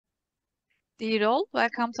Dear all,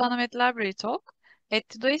 welcome to ANAMED Library Talk. At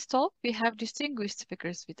today's talk, we have distinguished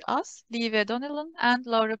speakers with us, Lieve Donnellan and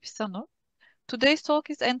Laura Pisanu. Today's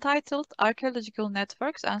talk is entitled Archaeological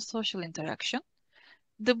Networks and Social Interaction.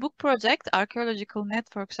 The book project, Archaeological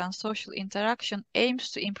Networks and Social Interaction,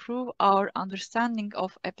 aims to improve our understanding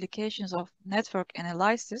of applications of network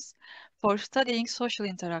analysis for studying social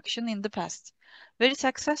interaction in the past. Very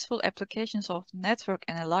successful applications of network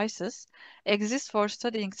analysis exist for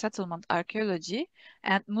studying settlement archaeology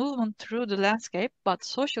and movement through the landscape, but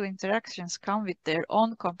social interactions come with their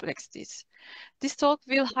own complexities. This talk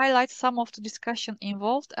will highlight some of the discussion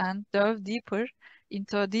involved and delve deeper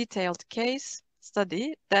into a detailed case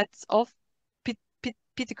study that's of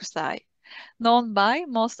Pithkoussai, known by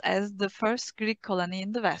most as the first Greek colony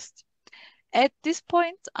in the West. At this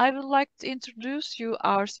point, I would like to introduce you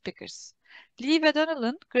our speakers. Lieve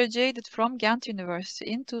Donnellan graduated from Ghent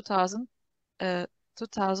University in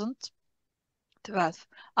 2012.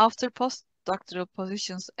 After postdoctoral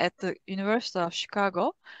positions at the University of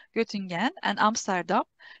Chicago, Göttingen, and Amsterdam,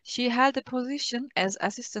 she held a position as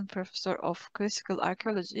assistant professor of classical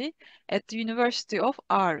archaeology at the University of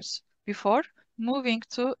Aarhus before moving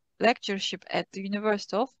to lectureship at the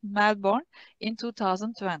University of Melbourne in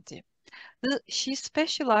 2020. She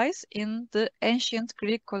specialized in the ancient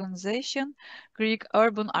Greek colonization, Greek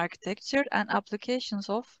urban architecture, and applications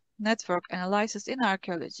of network analysis in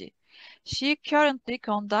archaeology. She currently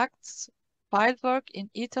conducts fieldwork in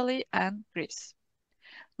Italy and Greece.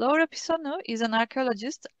 Laura Pisanu is an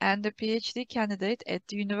archaeologist and a PhD candidate at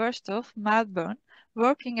the University of Melbourne,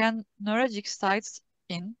 working on neurologic sites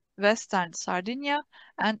in Western Sardinia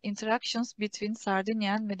and interactions between Sardinia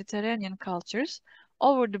and Mediterranean cultures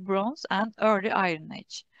over the Bronze and Early Iron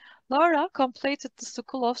Age. Laura completed the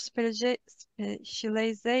School of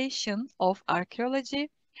Specialization of Archaeology,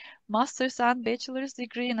 master's and bachelor's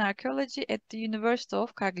degree in archaeology at the University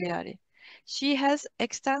of Cagliari. She has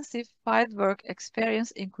extensive fieldwork experience,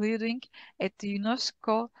 including at the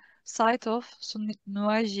UNESCO site of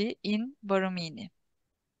Sunuaji in Borromini.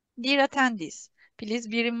 Dear attendees, please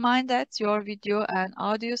bear in mind that your video and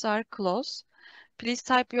audios are closed. Please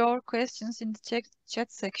type your questions in the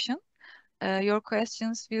chat section. Your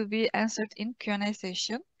questions will be answered in Q&A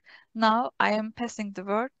session. Now I am passing the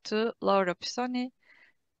word to Laura Pisoni.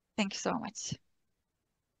 Thank you so much.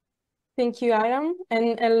 Thank you, Iram,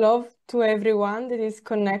 and hello to everyone that is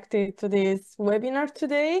connected to this webinar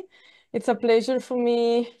today. It's a pleasure for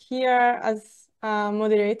me here as a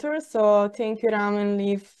moderator, so thank you, Ram and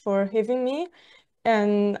Lieve, for having me.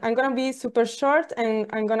 And I'm gonna be super short, and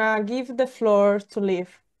I'm gonna give the floor to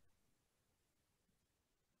Lieve.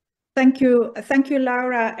 Thank you,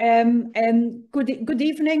 Laura, and good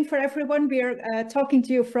evening for everyone. We are talking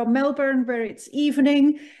to you from Melbourne, where it's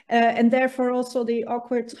evening, and therefore also the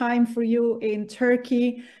awkward time for you in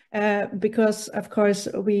Turkey, because of course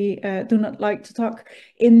we do not like to talk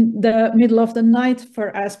in the middle of the night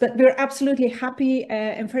for us. But we're absolutely happy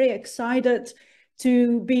and very excited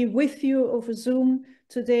to be with you over Zoom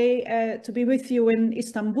today, to be with you in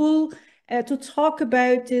Istanbul. To talk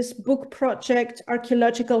about this book project,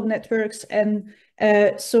 Archaeological Networks and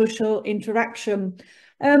Social Interaction.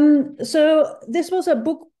 So this was a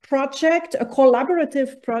book project, a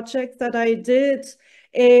collaborative project that I did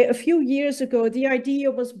a few years ago. The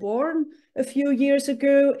idea was born a few years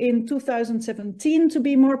ago in 2017, to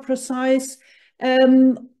be more precise.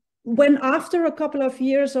 When after a couple of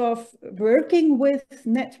years of working with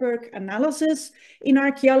network analysis in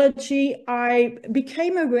archaeology, I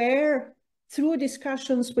became aware through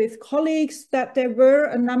discussions with colleagues that there were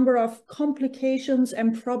a number of complications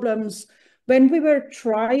and problems when we were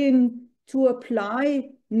trying to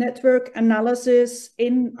apply network analysis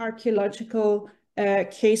in archaeological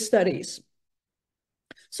case studies.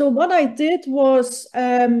 So what I did was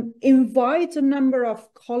invite a number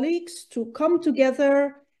of colleagues to come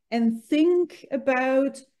together and think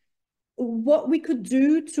about what we could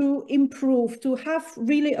do to improve, to have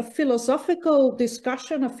really a philosophical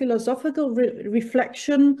discussion, a philosophical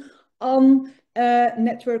reflection on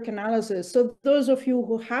network analysis. So those of you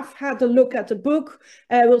who have had a look at the book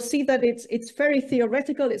will see that it's very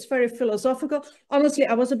theoretical, it's very philosophical. Honestly,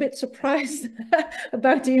 I was a bit surprised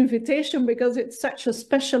about the invitation because it's such a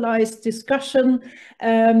specialized discussion.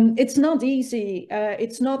 It's not easy.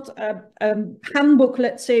 It's not a handbook,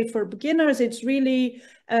 let's say, for beginners. It's really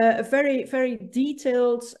a very, very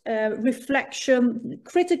detailed reflection,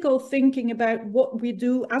 critical thinking about what we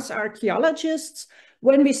do as archaeologists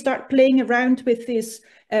when we start playing around with these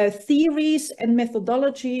theories and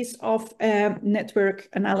methodologies of network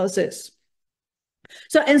analysis.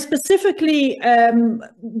 So, and specifically,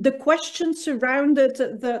 the questions surrounded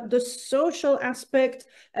the social aspect,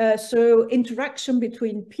 so interaction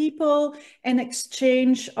between people and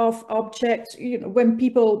exchange of objects, you know, when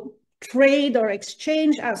people trade or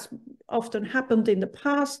exchange, as often happened in the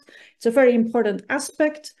past. It's a very important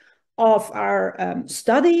aspect of our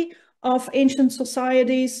study of ancient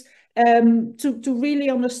societies, to really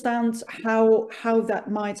understand how that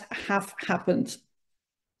might have happened.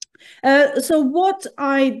 So what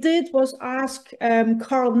I did was ask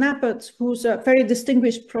Carl Knappett, who's a very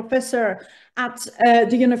distinguished professor at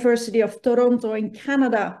the University of Toronto in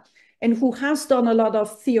Canada, and who has done a lot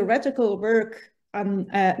of theoretical work on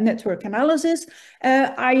network analysis.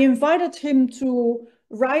 I invited him to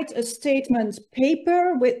write a statement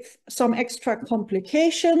paper with some extra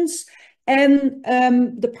complications, and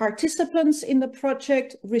the participants in the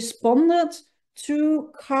project responded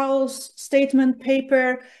to Carl's statement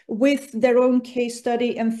paper with their own case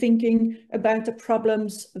study and thinking about the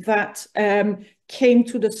problems that came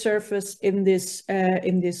to the surface in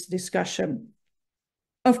this discussion.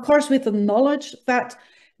 Of course, with the knowledge that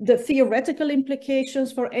the theoretical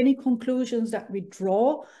implications for any conclusions that we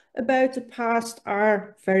draw about the past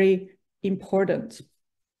are very important.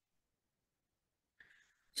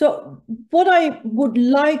 So what I would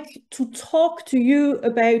like to talk to you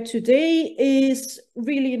about today is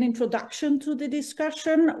really an introduction to the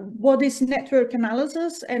discussion. What is network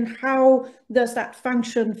analysis and how does that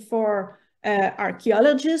function for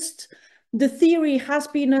archaeologists? The theory has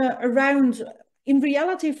been around in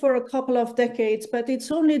reality for a couple of decades, but it's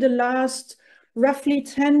only the last roughly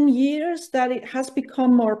 10 years that it has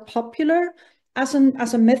become more popular as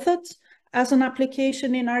a method, as an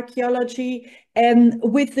application in archaeology. And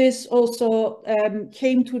with this also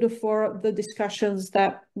came to the fore the discussions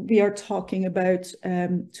that we are talking about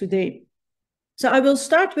today. So I will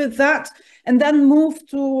start with that and then move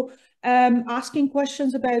to asking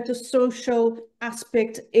questions about the social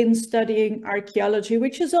aspect in studying archaeology,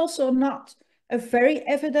 which is also not a very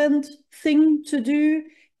evident thing to do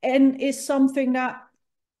and is something that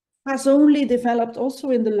has only developed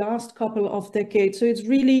also in the last couple of decades. So it's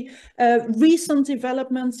really recent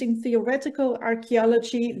developments in theoretical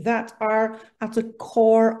archaeology that are at the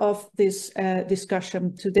core of this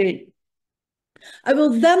discussion today. I will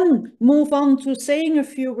then move on to saying a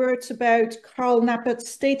few words about Carl Knappett's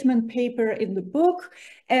statement paper in the book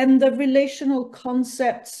and the relational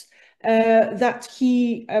concepts that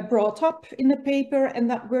he brought up in the paper and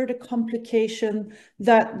that were the complication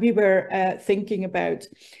that we were thinking about.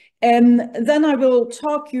 And then I will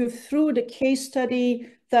talk you through the case study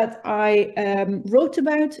that I wrote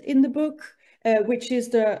about in the book, which is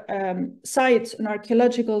the site, an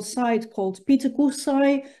archaeological site called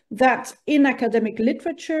Pithkoussai, that in academic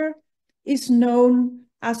literature is known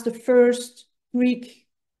as the first Greek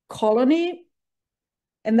colony.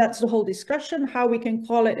 And that's the whole discussion, how we can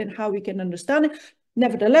call it and how we can understand it.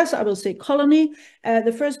 Nevertheless, I will say colony,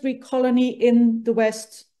 the first Greek colony in the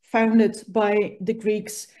West, founded by the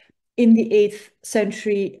Greeks in the 8th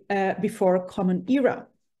century before Common Era.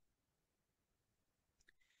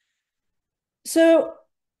 So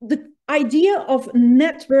the idea of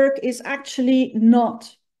network is actually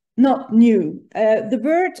not new. The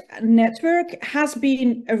word network has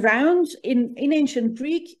been around in ancient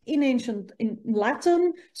Greek, in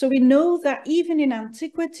Latin. So we know that even in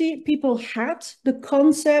antiquity, people had the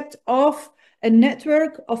concept of a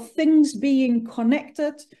network of things being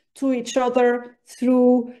connected to each other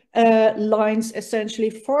through lines,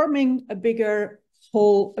 essentially forming a bigger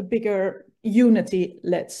whole, a bigger unity,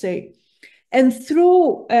 let's say. And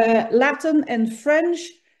through Latin and French,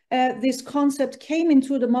 this concept came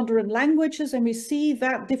into the modern languages, and we see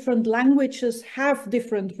that different languages have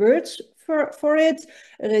different words for it.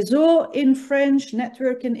 Réseau in French,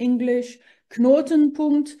 network in English,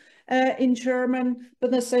 Knotenpunkt in German,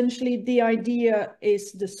 but essentially the idea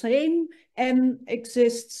is the same and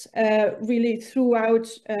exists really throughout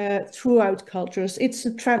cultures. It's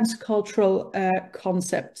a transcultural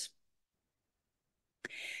concept.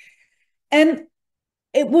 And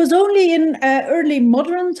it was only in early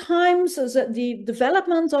modern times, as the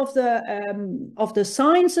development of the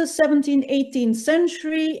sciences, 17th, 18th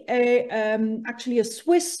century, actually a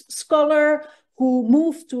Swiss scholar who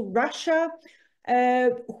moved to Russia,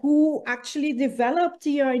 who actually developed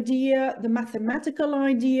the idea, the mathematical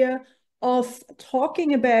idea of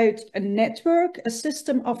talking about a network, a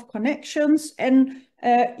system of connections, and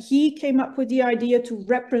he came up with the idea to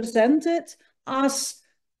represent it as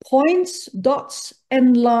points, dots,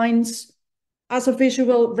 and lines as a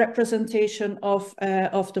visual representation of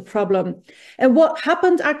the problem. And what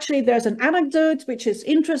happened, actually, there's an anecdote which is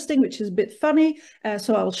interesting, which is a bit funny,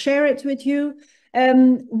 so I'll share it with you.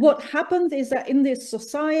 What happened is that in this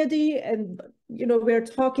society, and we're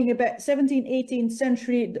talking about 17th, 18th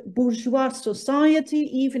century bourgeois society,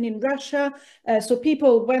 even in Russia. So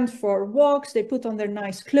people went for walks, they put on their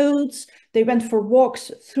nice clothes, they went for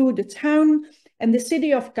walks through the town, and the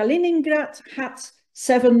city of Kaliningrad had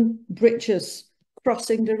 7 bridges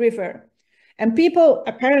crossing the river. And people,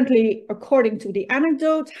 apparently, according to the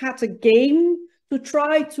anecdote, had a game to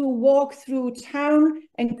try to walk through town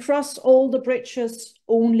and cross all the bridges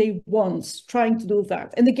only once, trying to do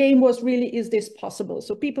that. And the game was really, is this possible?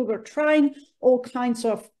 So people were trying all kinds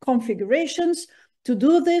of configurations to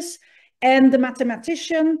do this. And the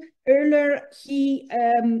mathematician, Euler, he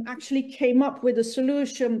actually came up with a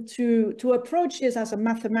solution to approach this as a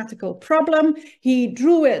mathematical problem. He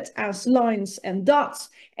drew it as lines and dots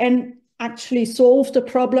and actually solved the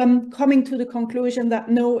problem, coming to the conclusion that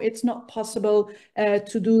no, it's not possible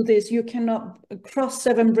to do this. You cannot cross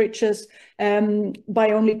 7 bridges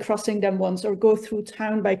by only crossing them once, or go through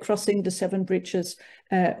town by crossing the 7 bridges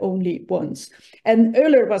only once. And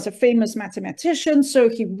Euler was a famous mathematician, so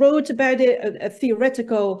he wrote about it, a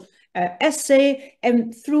theoretical essay,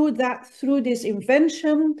 and through this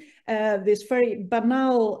invention, this very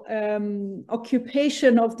banal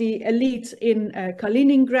occupation of the elite in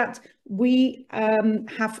Kaliningrad, we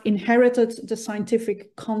have inherited the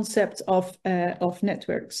scientific concept of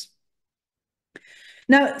networks.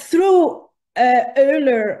 Now, through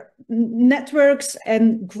Euler, networks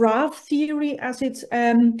and graph theory, as it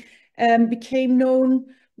became known,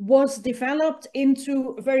 was developed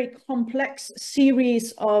into a very complex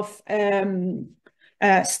series of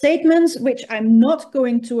statements, which I'm not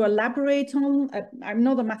going to elaborate on. I'm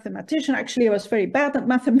not a mathematician. Actually, I was very bad at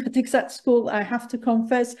mathematics at school, I have to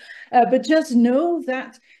confess. But just know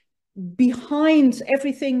that behind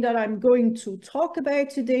everything that I'm going to talk about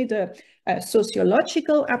today, the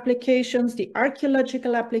sociological applications, the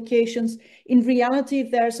archaeological applications, in reality,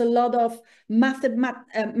 there's a lot of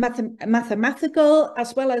mathematical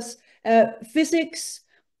as well as physics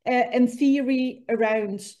and theory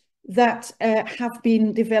around that have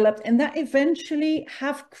been developed, and that eventually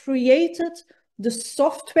have created the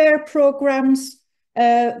software programs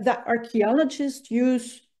that archaeologists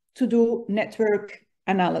use to do network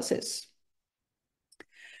analysis.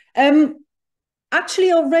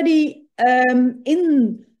 Actually, already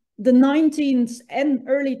in the 19th and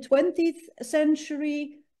early 20th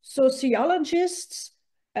century, sociologists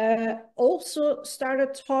also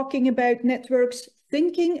started talking about networks,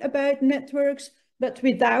 thinking about networks, but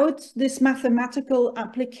without this mathematical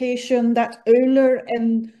application that Euler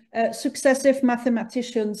and successive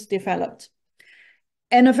mathematicians developed.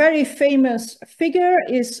 And a very famous figure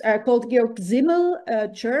is called Georg Simmel, a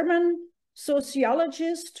German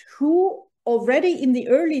sociologist who already in the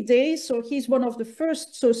early days, so he's one of the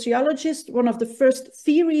first sociologists, one of the first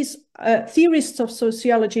theorists of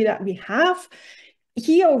sociology that we have.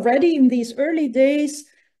 He already in these early days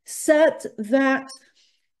said that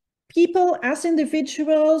people as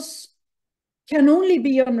individuals can only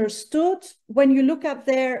be understood when you look at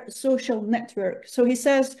their social network. So he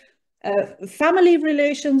says family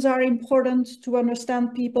relations are important to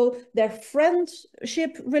understand people. Their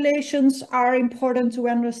friendship relations are important to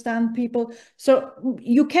understand people. So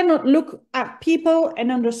you cannot look at people and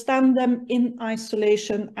understand them in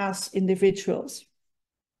isolation as individuals.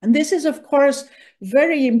 And this is, of course,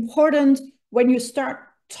 very important when you start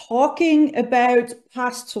talking about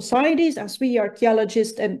past societies, as we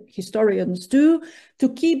archaeologists and historians do, to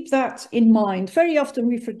keep that in mind. Very often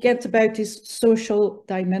we forget about this social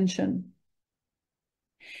dimension.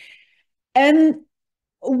 And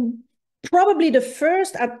probably the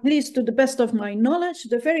first, at least to the best of my knowledge,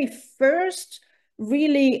 the very first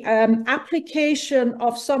really application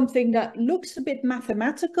of something that looks a bit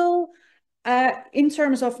mathematical in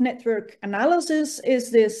terms of network analysis is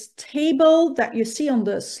this table that you see on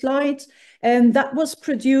the slide, and that was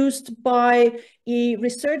produced by a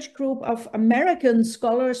research group of American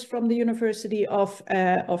scholars from the University of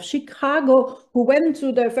Chicago, who went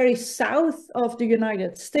to the very south of the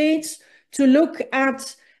United States to look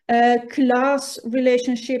at class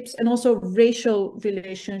relationships and also racial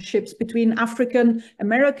relationships between African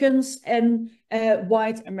Americans and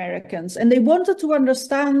white Americans. And they wanted to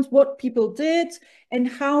understand what people did and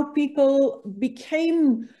how people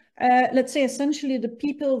became let's say, essentially the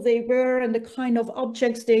people they were and the kind of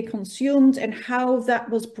objects they consumed and how that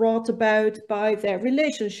was brought about by their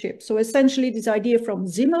relationship. So essentially this idea from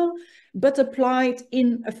Simmel, but applied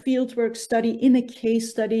in a fieldwork study, in a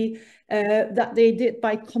case study that they did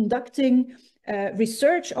by conducting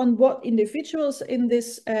research on what individuals in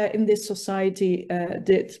this society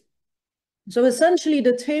did. So essentially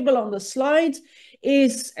the table on the slide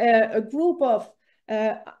is a group of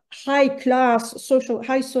high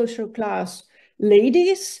social class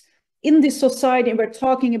ladies in this society. We're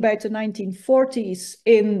talking about the 1940s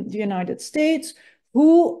in the United States,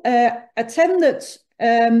 who attended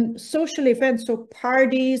social events, so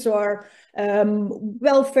parties or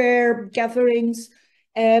welfare gatherings,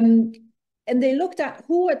 and they looked at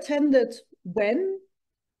who attended when,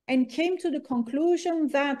 and came to the conclusion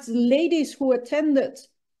that ladies who attended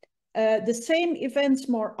the same events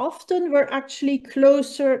more often were actually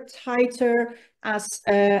closer, tighter as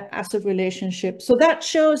a relationship. So that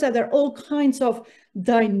shows that there are all kinds of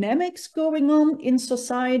dynamics going on in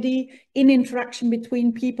society, in interaction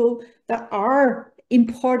between people, that are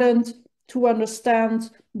important to understand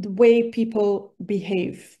the way people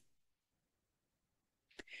behave.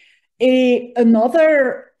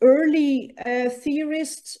 Another early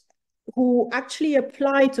theorist who actually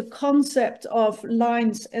applied the concept of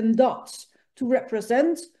lines and dots to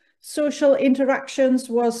represent social interactions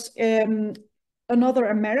was another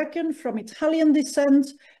American from Italian descent,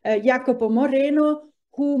 Jacopo Moreno,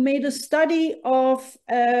 who made a study of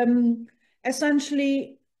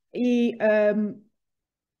essentially it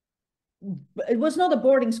was not a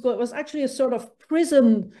boarding school, it was actually a sort of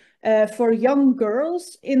prison for young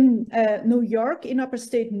girls in New York, in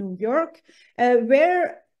upstate New York,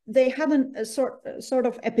 where they had a sort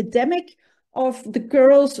of epidemic of the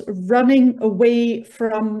girls running away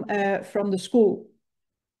from the school.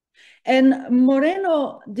 And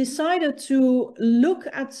Moreno decided to look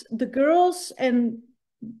at the girls and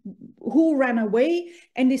who ran away,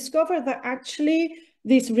 and discovered that actually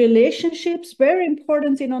these relationships were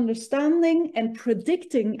important in understanding and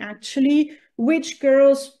predicting actually which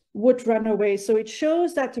girls would run away. So it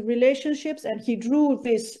shows that the relationships, and he drew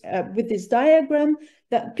this with this diagram,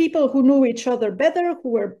 that people who knew each other better, who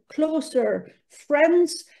were closer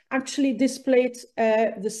friends, actually displayed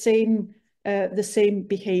the same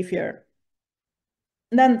behavior.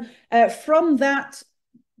 And then from that,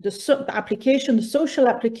 the social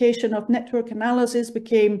application of network analysis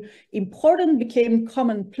became important, became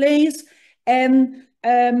commonplace, and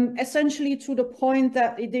essentially to the point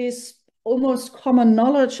that it is almost common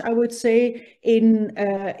knowledge, I would say, in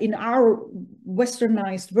our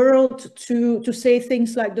westernized world to say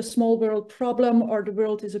things like the small world problem or the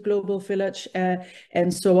world is a global village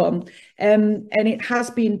and so on. And it has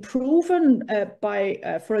been proven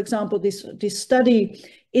by, for example, this study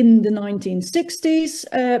in the 1960s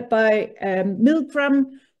by Milgram,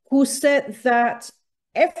 who said that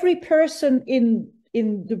every person in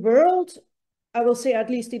the world, I will say at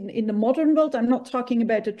least in the modern world, I'm not talking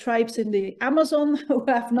about the tribes in the Amazon who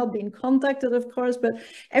have not been contacted, of course, but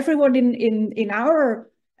everyone in our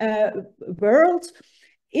world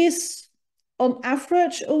is on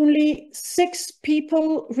average only 6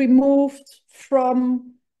 people removed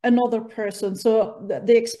from another person. So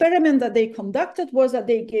the experiment that they conducted was that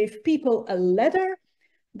they gave people a letter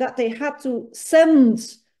that they had to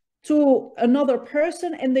send to another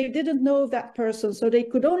person, and they didn't know that person. So they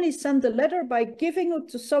could only send the letter by giving it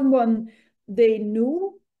to someone they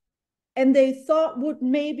knew and they thought would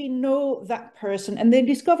maybe know that person. And they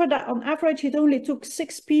discovered that on average, it only took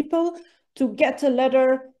 6 people to get a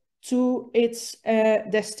letter to its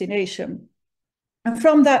destination. And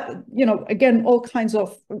from that, you know, again, all kinds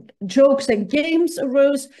of jokes and games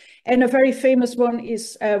arose. And a very famous one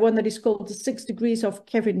is one that is called The 6 Degrees of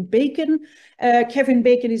Kevin Bacon. Kevin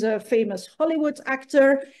Bacon is a famous Hollywood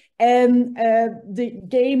actor. And the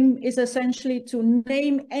game is essentially to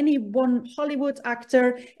name any one Hollywood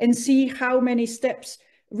actor and see how many steps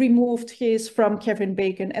removed he is from Kevin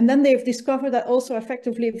Bacon. And then they've discovered that also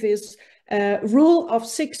effectively this rule of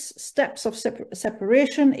 6 steps of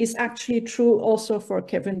separation is actually true also for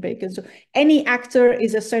Kevin Bacon. So any actor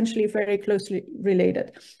is essentially very closely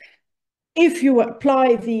related. If you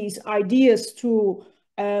apply these ideas to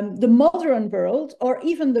the modern world or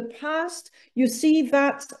even the past, you see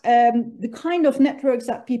that the kind of networks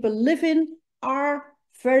that people live in are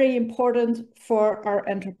very important for our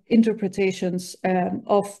interpretations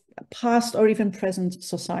of past or even present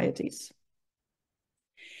societies.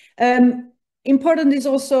 Important is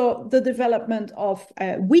also the development of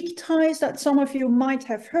weak ties that some of you might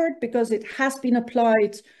have heard, because it has been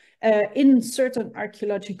applied in certain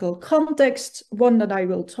archaeological contexts, one that I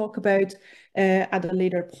will talk about at a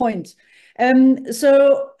later point.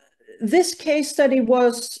 So this case study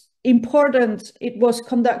was important. It was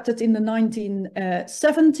conducted in the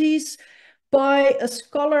 1970s by a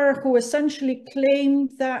scholar who essentially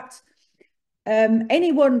claimed that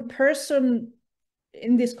any one person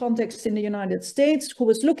in this context in the United States who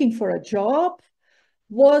was looking for a job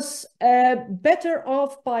was better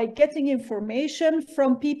off by getting information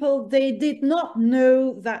from people they did not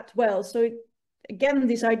know that well. So again,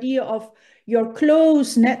 this idea of your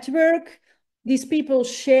close network, these people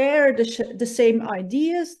share the same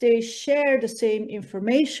ideas, they share the same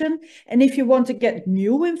information. And if you want to get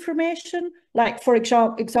new information, like for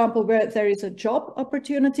example, where there is a job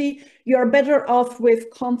opportunity, you're better off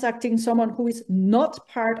with contacting someone who is not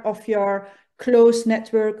part of your close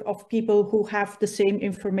network of people who have the same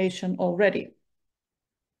information already.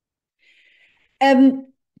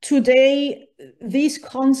 Today, these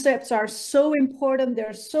concepts are so important,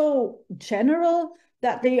 they're so general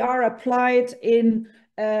that they are applied in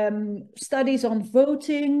studies on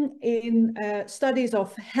voting, in studies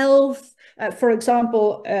of health, for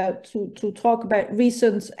example, to talk about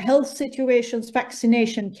recent health situations,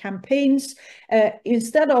 vaccination campaigns.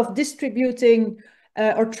 Instead of distributing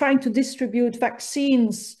or trying to distribute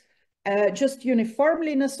vaccines just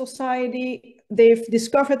uniformly in a society, they've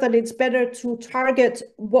discovered that it's better to target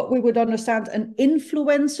what we would understand an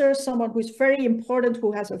influencer, someone who's very important,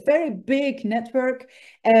 who has a very big network.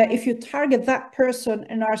 If you target that person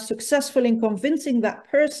and are successful in convincing that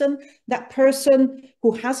person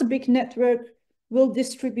who has a big network will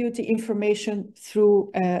distribute the information through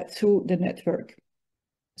the network.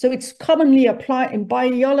 So it's commonly applied in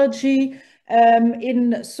biology,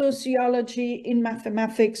 in sociology, in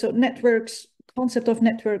mathematics. So networks, concept of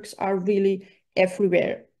networks are really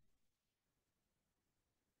everywhere.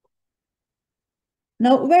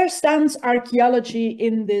 Now, where stands archaeology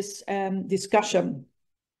in this discussion?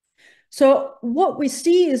 So what we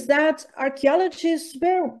see is that archaeologists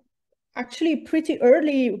were actually pretty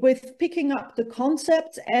early with picking up the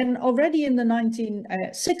concept, and already in the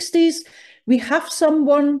 1960s, we have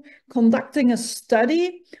someone conducting a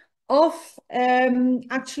study of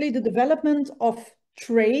actually the development of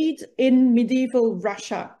trade in medieval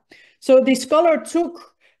Russia. So the scholar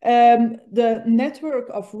took the network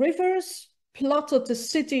of rivers, plotted the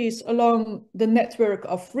cities along the network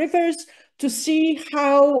of rivers to see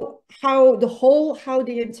how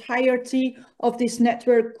the entirety of this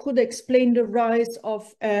network could explain the rise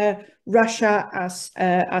of Russia as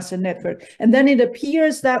a network. And then it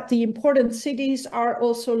appears that the important cities are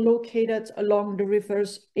also located along the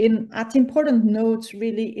rivers at important nodes,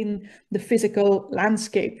 really, in the physical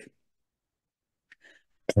landscape.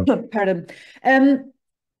 Pardon.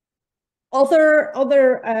 Other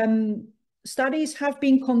studies have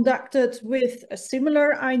been conducted with a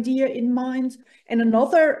similar idea in mind. And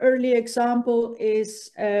another early example is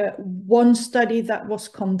one study that was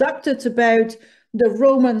conducted about the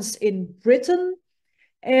Romans in Britain,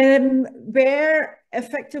 where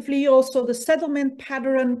effectively also the settlement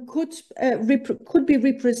pattern could be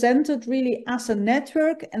represented really as a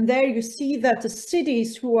network. And there you see that the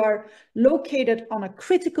cities who are located on a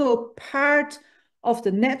critical part of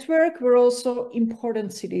the network were also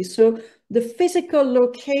important cities. So the physical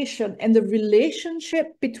location and the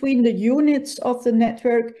relationship between the units of the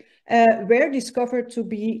network were discovered to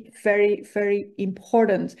be very, very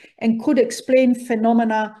important and could explain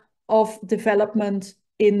phenomena of development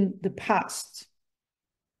in the past.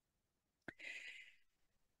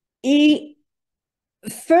 A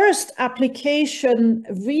first application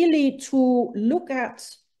really to look at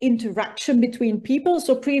interaction between people.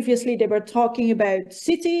 So previously they were talking about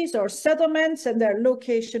cities or settlements and their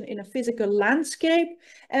location in a physical landscape.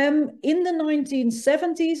 In the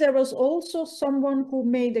 1970s, there was also someone who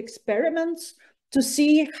made experiments to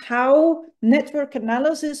see how network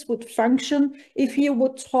analysis would function if you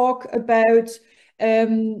would talk about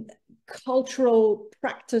cultural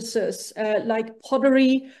practices like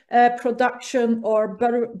pottery production or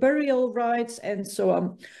burial rites and so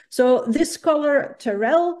on. So this scholar,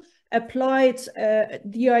 Terrell, applied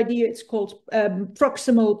the idea, it's called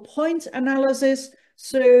proximal point analysis.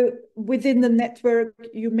 So within the network,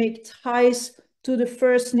 you make ties to the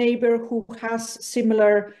first neighbor who has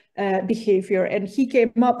similar behavior. And he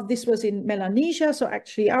came up, this was in Melanesia, so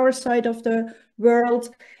actually our side of the world.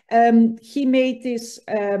 He made this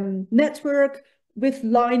network with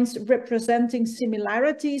lines representing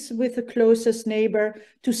similarities with the closest neighbor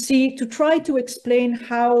to try to explain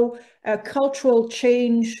how cultural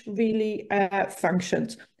change really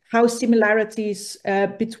functions, how similarities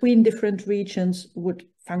between different regions would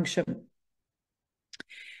function.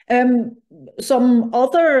 Some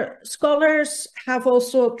other scholars have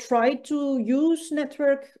also tried to use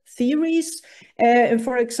network theories.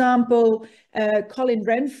 For example, Colin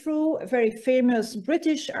Renfrew, a very famous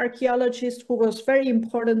British archaeologist who was very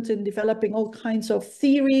important in developing all kinds of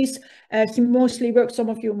theories. He mostly worked, some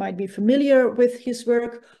of you might be familiar with his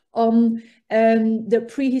work, on the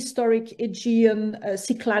prehistoric Aegean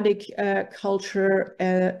Cycladic culture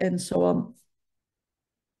and so on.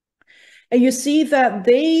 And you see that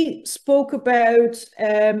they spoke about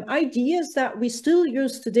ideas that we still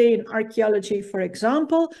use today in archaeology, for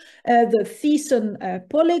example, the Thiessen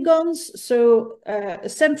polygons, so a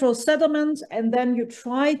central settlement, and then you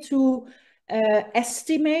try to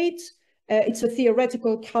estimate, it's a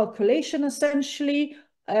theoretical calculation essentially,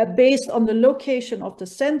 based on the location of the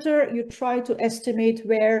center, you try to estimate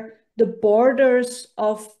where the borders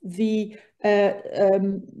of the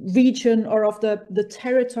region or of the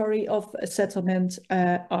territory of a settlement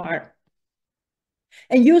are.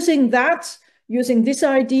 And using this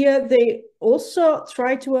idea, they also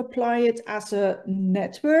try to apply it as a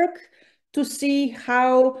network to see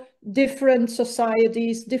how different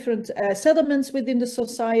societies, different settlements within the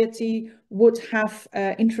society would have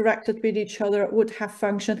interacted with each other, would have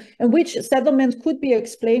functioned, and which settlement could be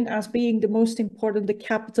explained as being the most important, the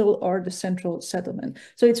capital or the central settlement.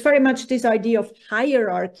 So it's very much this idea of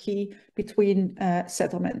hierarchy between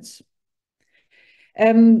settlements.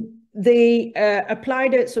 They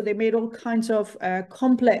applied it, so they made all kinds of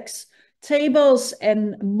complex tables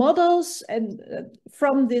and models, and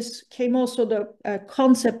from this came also the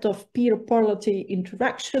concept of peer polity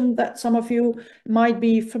interaction that some of you might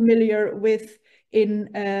be familiar with in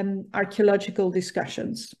archaeological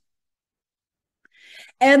discussions.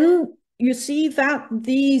 And you see that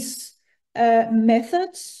these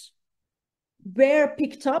methods were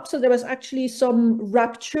picked up, so there was actually some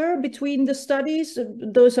rupture between the studies,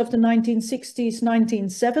 those of the 1960s,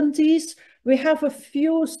 1970s. We have a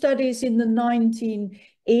few studies in the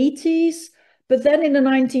 1980s, but then in the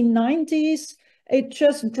 1990s, it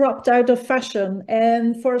just dropped out of fashion.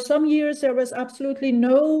 And for some years, there was absolutely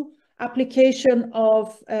no application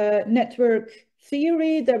of network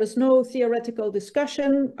theory. There was no theoretical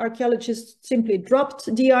discussion. Archaeologists simply dropped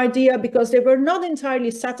the idea because they were not entirely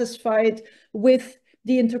satisfied with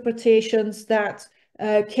the interpretations that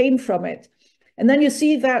came from it. And then you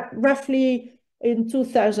see that roughly in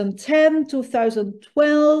 2010,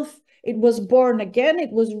 2012, it was born again,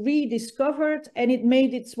 it was rediscovered, and it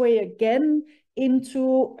made its way again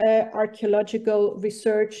into archaeological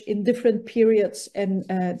research in different periods and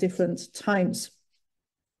different times.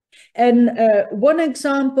 And one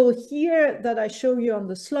example here that I show you on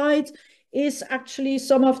the slide is actually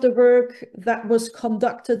some of the work that was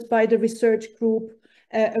conducted by the research group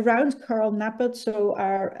around Carl Knappert, so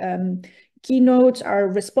our keynote, our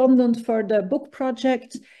respondent for the book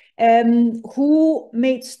project, who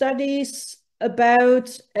made studies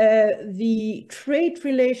about the trade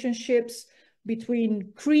relationships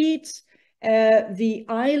between Crete, the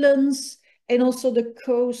islands, and also the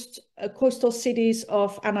coastal cities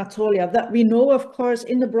of Anatolia that we know, of course,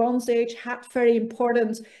 in the Bronze Age had very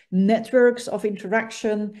important networks of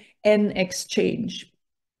interaction and exchange.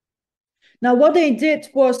 Now, what they did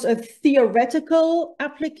was a theoretical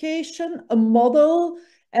application, a model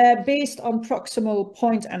based on proximal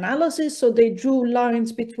point analysis. So they drew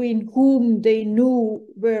lines between whom they knew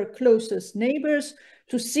were closest neighbors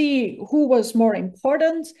to see who was more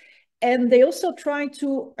important. And they also tried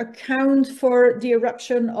to account for the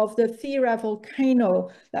eruption of the Thera volcano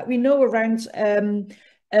that we know around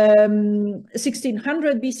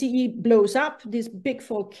 1600 BCE blows up, this big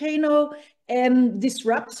volcano, and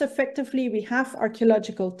disrupts effectively. We have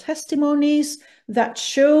archaeological testimonies that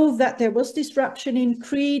show that there was disruption in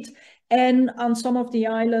Crete and on some of the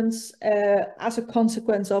islands as a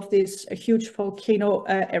consequence of this huge volcano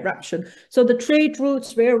eruption. So the trade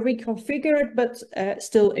routes were reconfigured, but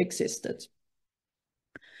still existed.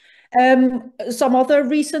 Some other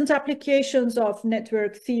recent applications of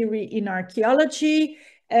network theory in archaeology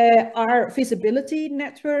are visibility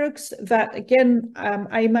networks that, again,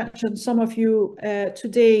 I imagine some of you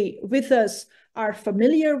today with us are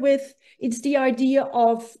familiar with. It's the idea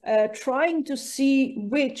of trying to see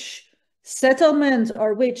which settlement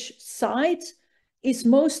or which site is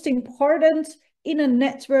most important in a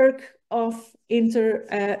network of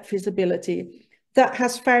intervisibility. That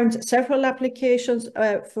has found several applications.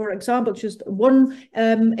 For example, just one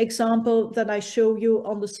example that I show you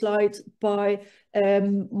on the slide by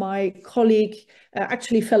my colleague,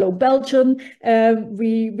 actually fellow Belgian.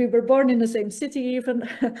 We were born in the same city even.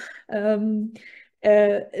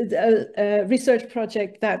 research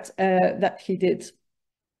project that he did.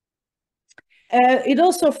 It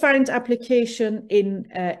also found application in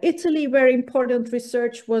Italy, where important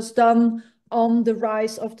research was done on the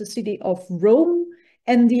rise of the city of Rome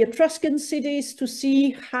and the Etruscan cities, to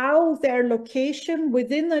see how their location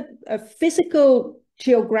within a physical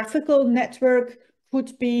geographical network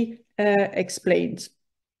could be explained.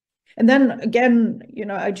 And then again, you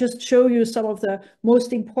know, I just show you some of the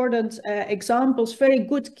most important examples, very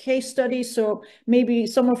good case studies. So maybe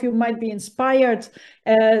some of you might be inspired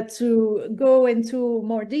to go into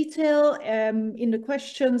more detail in the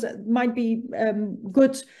questions. It might be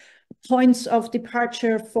good points of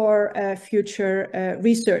departure for future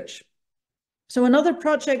research. So another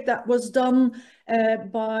project that was done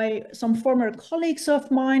by some former colleagues of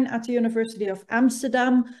mine at the University of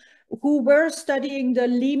Amsterdam, who were studying the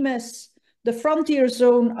limes, the frontier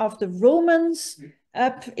zone of the Romans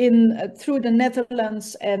up in through the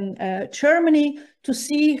Netherlands and Germany, to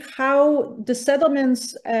see how the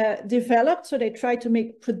settlements developed. So they tried to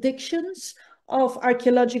make predictions of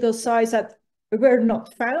archaeological sites that were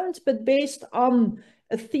not found, but based on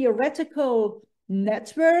a theoretical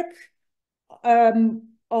network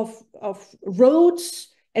of roads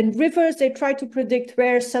and rivers. They try to predict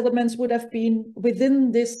where settlements would have been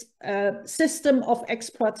within this system of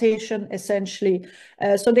exploitation, essentially.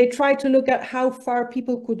 So they try to look at how far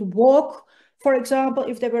people could walk, for example,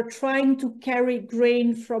 if they were trying to carry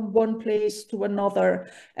grain from one place to another,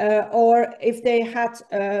 or if they had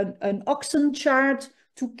an oxen chart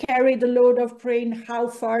to carry the load of grain, how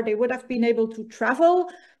far they would have been able to travel.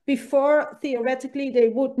 Before, theoretically, they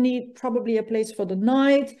would need probably a place for the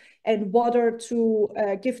night and water to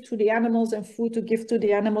give to the animals and food to give to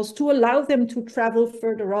the animals, to allow them to travel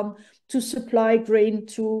further on, to supply grain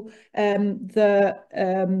to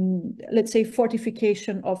let's say,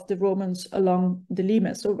 fortification of the Romans along the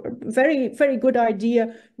limes. So very, very good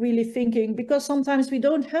idea, really thinking, because sometimes we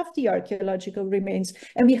don't have the archaeological remains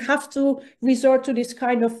and we have to resort to this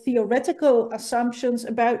kind of theoretical assumptions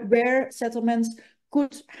about where settlements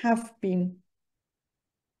could have been.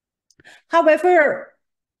 However,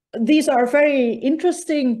 these are very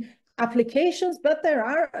interesting applications, but there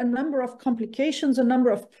are a number of complications, a number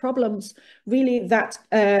of problems really that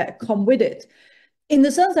come with it, in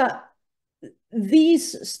the sense that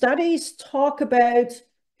these studies talk about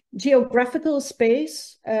geographical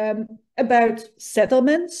space, about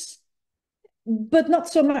settlements, but not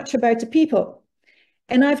so much about the people.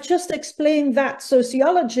 And I've just explained that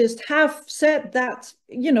sociologists have said that,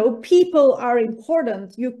 you know, people are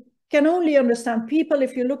important. You can only understand people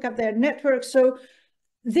if you look at their network. So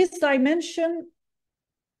this dimension,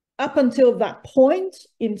 up until that point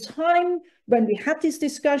in time, when we had this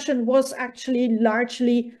discussion, was actually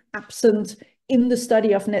largely absent in the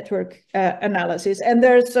study of network analysis. And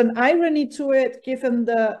there's an irony to it, given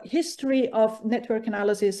the history of network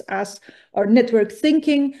analysis as, or network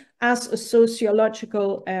thinking as, a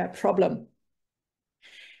sociological problem.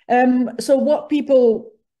 So what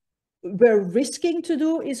people were risking to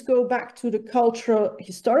do is go back to the cultural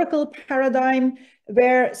historical paradigm,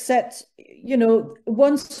 where said, you know,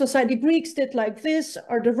 one society, Greeks did like this,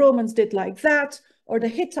 or the Romans did like that, or the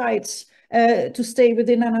Hittites, to stay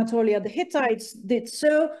within Anatolia, the Hittites did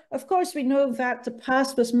so. Of course, we know that the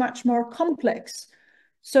past was much more complex.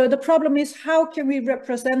 So the problem is, how can we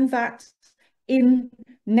represent that in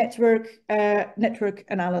network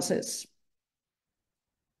analysis?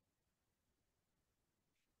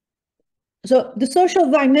 So the social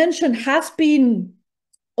dimension has been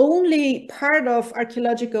only part of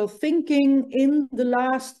archaeological thinking in the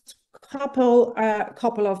last couple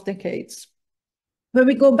of decades. When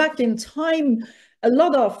we go back in time, a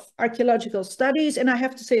lot of archaeological studies, and I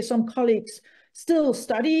have to say some colleagues still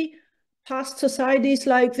study past societies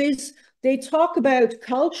like this, they talk about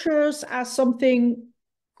cultures as something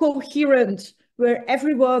coherent, where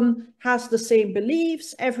everyone has the same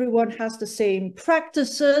beliefs, everyone has the same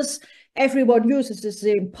practices, everyone uses the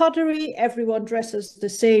same pottery, everyone dresses the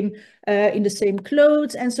same in the same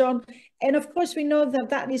clothes, and so on. And of course, we know that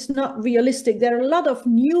that is not realistic. There are a lot of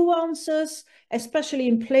nuances, especially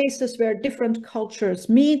in places where different cultures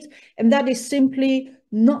meet, and that is simply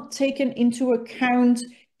not taken into account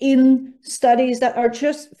in studies that are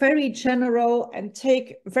just very general and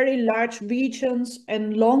take very large regions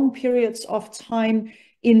and long periods of time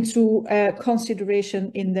into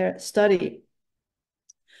consideration in their study.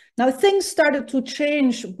 Now, things started to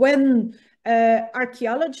change when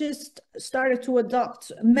archaeologists started to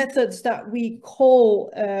adopt methods that we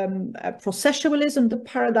call processualism, the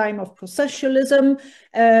paradigm of processualism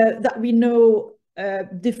that we know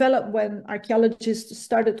developed when archaeologists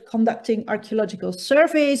started conducting archaeological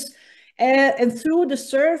surveys. And through the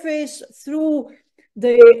surveys, through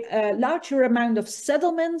the larger amount of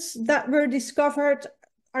settlements that were discovered,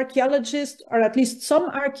 archaeologists, or at least some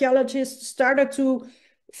archaeologists, started to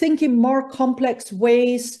think in more complex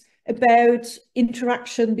ways about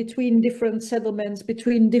interaction between different settlements,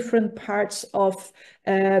 between different parts of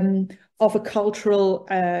a cultural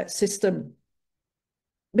system.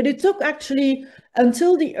 But it took actually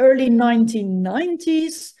until the early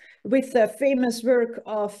 1990s, with the famous work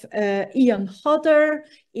of Ian Hodder,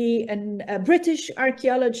 a British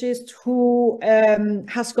archaeologist who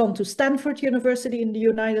has gone to Stanford University in the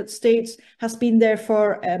United States, has been there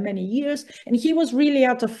for many years. And he was really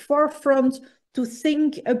at the forefront to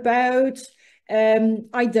think about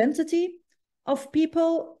identity of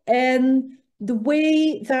people and the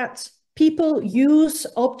way that people use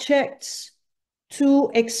objects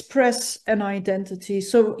to express an identity.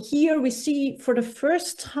 So here we see for the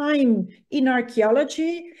first time in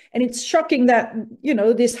archaeology, and it's shocking that, you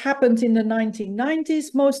know, this happened in the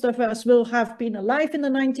 1990s. Most of us will have been alive in the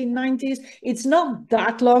 1990s. It's not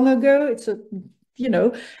that long ago. It's a, you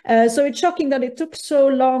know, so it's shocking that it took so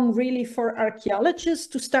long really for archaeologists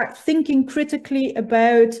to start thinking critically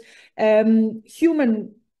about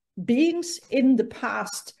human beings in the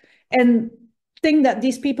past, and think that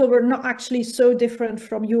these people were not actually so different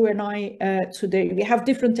from you and I today. We have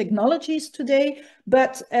different technologies today,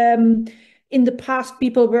 but in the past,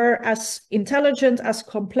 people were as intelligent, as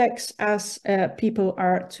complex as people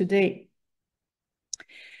are today.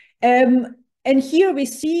 And here we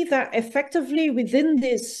see that effectively within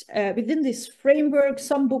this framework,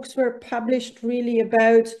 some books were published really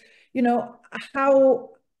about, you know, how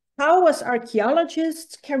as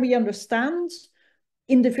archaeologists can we understand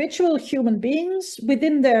individual human beings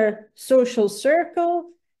within their social circle,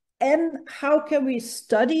 and how can we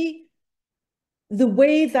study the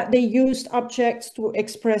way that they used objects to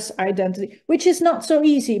express identity, which is not so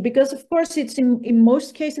easy, because of course it's in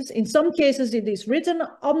most cases, in some cases it is written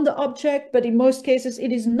on the object, but in most cases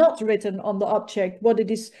it is not written on the object, what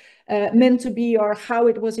it is meant to be, or how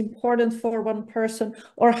it was important for one person,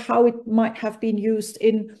 or how it might have been used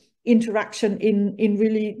in interaction in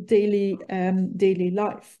really daily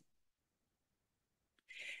life.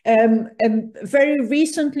 And very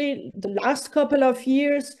recently, the last couple of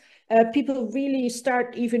years, people really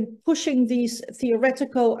start even pushing these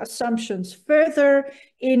theoretical assumptions further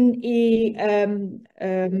in a,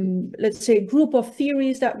 let's say, group of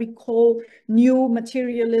theories that we call new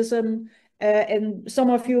materialism. And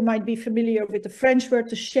some of you might be familiar with the French word,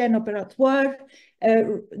 the chaîne opératoire,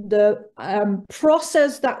 the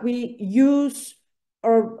process that we use,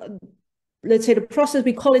 or let's say the process,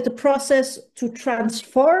 we call it the process to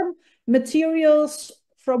transform materials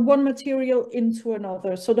from one material into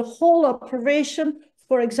another. So the whole operation,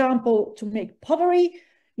 for example, to make pottery,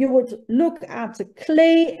 you would look at the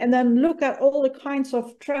clay and then look at all the kinds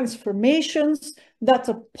of transformations that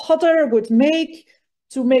the potter would make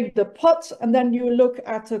to make the pot, and then you look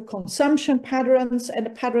at the consumption patterns and the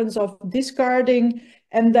patterns of discarding,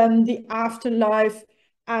 and then the afterlife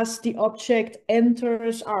as the object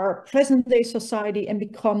enters our present-day society and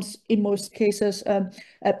becomes, in most cases,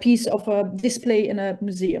 a piece of a display in a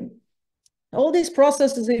museum. All these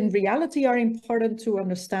processes in reality are important to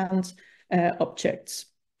understand objects.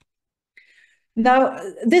 Now,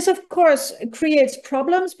 this, of course, creates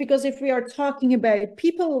problems, because if we are talking about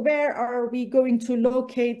people, where are we going to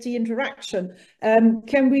locate the interaction?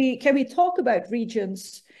 Can we talk about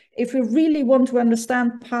regions? If we really want to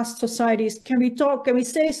understand past societies, can we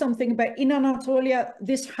say something about in Anatolia,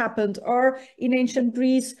 this happened, or in ancient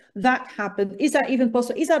Greece, that happened? Is that even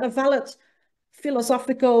possible? Is that a valid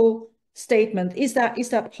philosophical statement? Is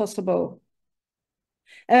that possible?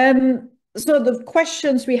 So the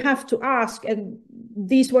questions we have to ask, and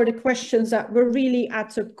these were the questions that were really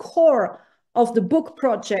at the core of the book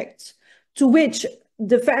project, to which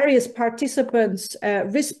the various participants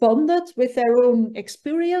responded with their own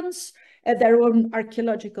experience, their own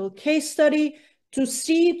archaeological case study, to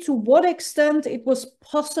see to what extent it was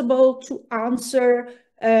possible to answer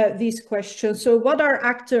these questions. So what are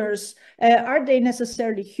actors? Are they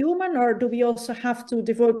necessarily human, or do we also have to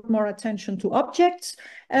devote more attention to objects?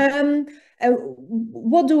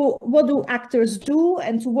 What do actors do,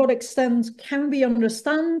 and to what extent can we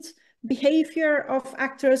understand behavior of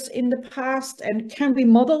actors in the past, and can we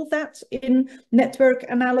model that in network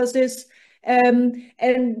analysis? And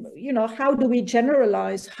you know, how do we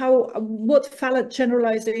generalize? What valid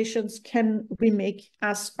generalizations can we make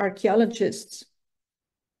as archaeologists?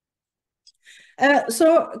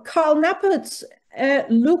 So Carl Nappert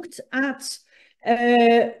looked at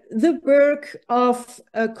the work of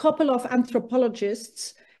a couple of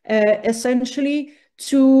anthropologists, essentially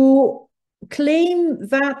to claim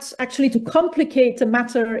that, actually to complicate the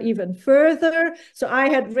matter even further. So I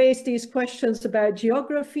had raised these questions about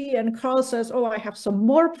geography, and Carl says, oh, I have some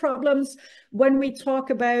more problems when we talk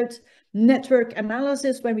about network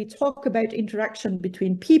analysis, when we talk about interaction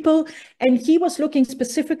between people. And he was looking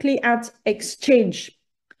specifically at exchange.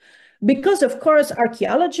 Because, of course,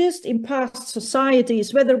 archaeologists in past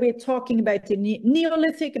societies, whether we're talking about the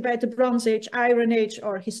Neolithic, about the Bronze Age, Iron Age,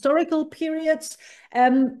 or historical periods,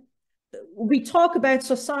 we talk about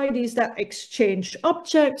societies that exchange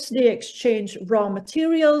objects, they exchange raw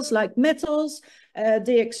materials like metals,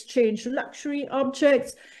 they exchange luxury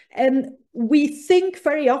objects, and we think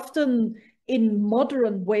very often in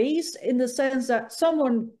modern ways, in the sense that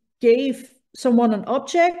someone gave someone an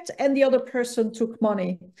object and the other person took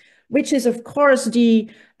money, which is, of course,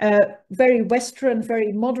 the very Western,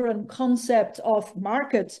 very modern concept of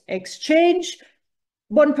market exchange.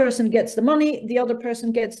 One person gets the money, the other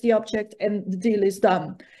person gets the object, and the deal is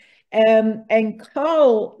done. And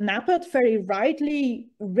Carl Nappert very rightly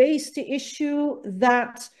raised the issue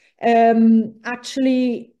that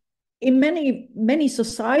actually in many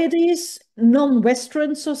societies,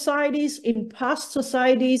 non-Western societies, in past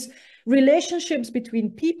societies, relationships between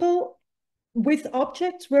people with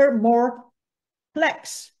objects were more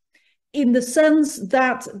complex, in the sense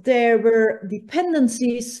that there were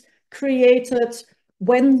dependencies created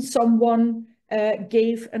when someone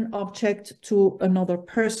gave an object to another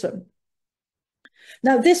person.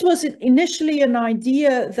 Now, this was initially an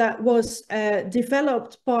idea that was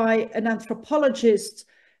developed by an anthropologist,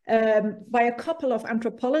 by a couple of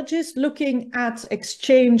anthropologists looking at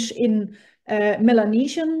exchange in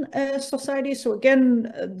Melanesian societies. So again,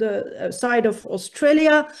 the side of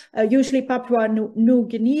Australia, usually Papua New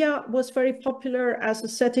Guinea was very popular as a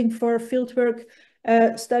setting for fieldwork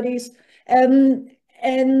studies.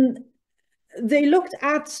 And they looked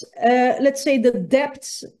at, let's say, the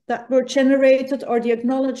depths that were generated, or the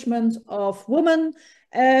acknowledgement of women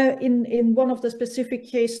in one of the specific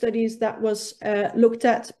case studies that was looked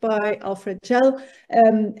at by Alfred Gell,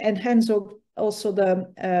 and hence also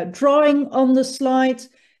the drawing on the slide,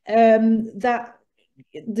 that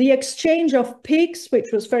the exchange of pigs, which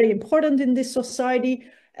was very important in this society,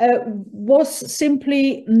 was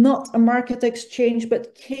simply not a market exchange,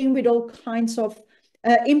 but came with all kinds of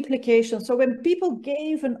implications. So when people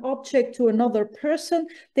gave an object to another person,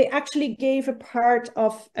 they actually gave a part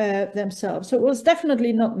of themselves. So it was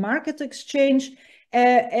definitely not market exchange,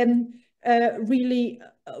 and really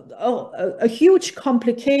a huge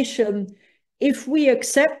complication if we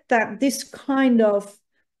accept that this kind of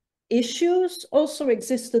issues also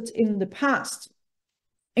existed in the past.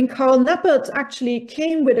 And Carl Nappert actually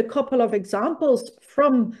came with a couple of examples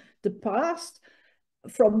from the past,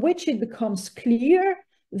 from which it becomes clear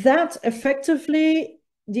that effectively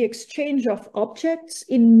the exchange of objects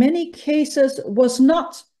in many cases was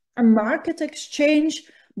not a market exchange,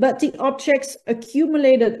 but the objects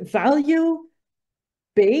accumulated value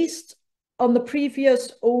based on the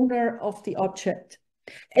previous owner of the object.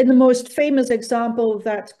 And the most famous example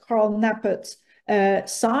that Carl Nappert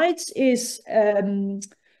cites is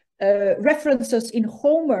references in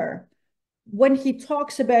Homer, when he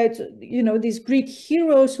talks about, you know, these Greek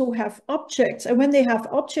heroes who have objects, and when they have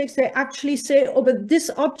objects, they actually say, oh, but this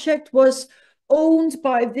object was owned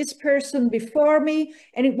by this person before me,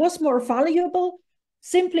 and it was more valuable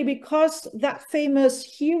simply because that famous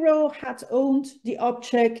hero had owned the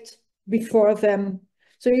object before them.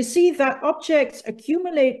 So you see that objects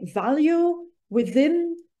accumulate value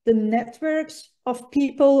within the networks of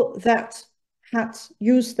people that had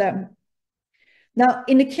used them. Now,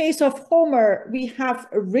 in the case of Homer, we have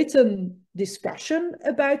a written discussion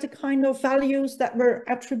about the kind of values that were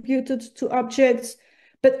attributed to objects.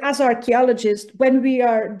 But as archaeologists, when we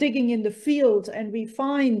are digging in the field and we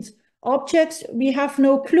find objects, we have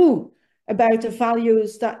no clue about the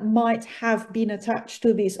values that might have been attached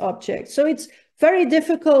to these objects. So it's very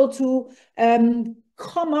difficult to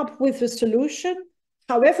come up with a solution.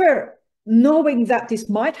 However, knowing that this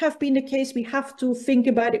might have been the case, we have to think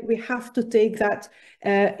about it. We have to take that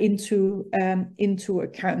into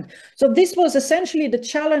account. So this was essentially the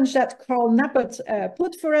challenge that Carl Nappert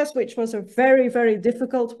put for us, which was a very, very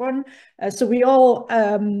difficult one. So we all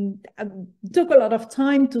took a lot of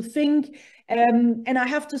time to think. And I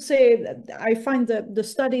have to say that I find the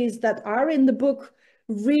studies that are in the book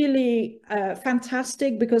really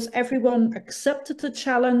fantastic, because everyone accepted the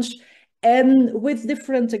challenge, and with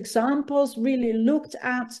different examples really looked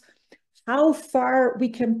at how far we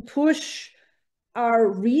can push our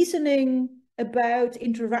reasoning about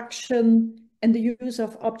interaction and the use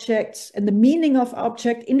of objects and the meaning of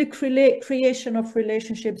object in the creation of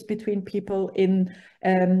relationships between people in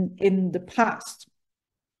the past.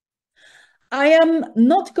 I am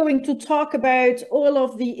not going to talk about all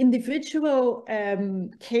of the individual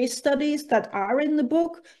case studies that are in the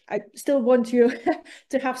book. I still want you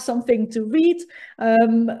to have something to read.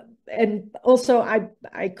 And also,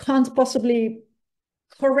 I can't possibly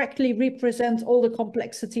correctly represent all the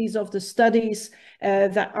complexities of the studies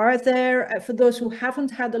that are there. For those who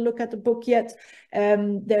haven't had a look at the book yet,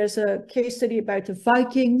 there's a case study about the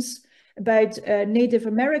Vikings, about Native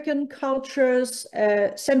American cultures,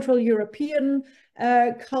 Central European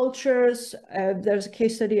cultures. There's a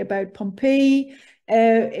case study about Pompeii,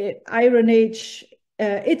 Iron Age,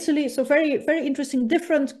 Italy. So very, very interesting,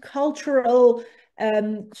 different cultural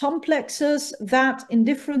complexes that in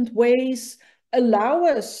different ways allow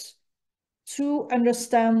us to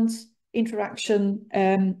understand interaction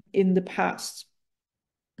in the past.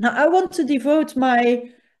 Now, I want to devote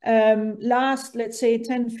my last, let's say,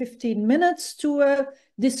 10-15 minutes to a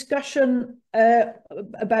discussion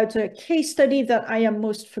about a case study that I am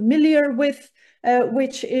most familiar with,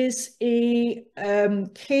 which is a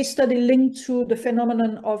case study linked to the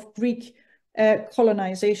phenomenon of Greek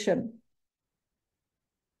colonization.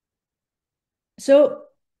 So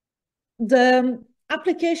the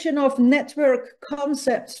application of network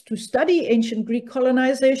concepts to study ancient Greek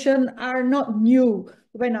colonization are not new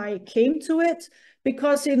when I came to it,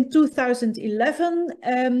 because in 2011,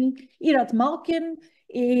 Irad Malkin,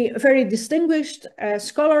 a very distinguished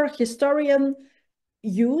scholar, historian,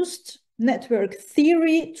 used network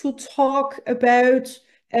theory to talk about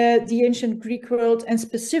the ancient Greek world, and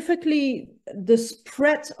specifically the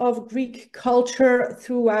spread of Greek culture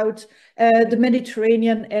throughout the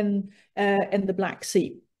Mediterranean and the Black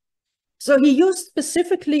Sea. So he used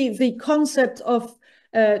specifically the concept of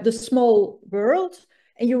the small world.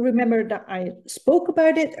 And you remember that I spoke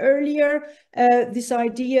about it earlier, this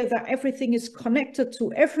idea that everything is connected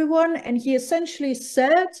to everyone. And he essentially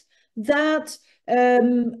said that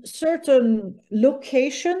certain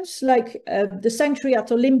locations, like the sanctuary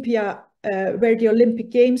at Olympia, where the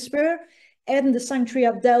Olympic Games were, and the sanctuary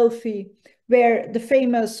at Delphi, where the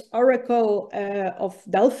famous Oracle of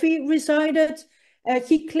Delphi resided,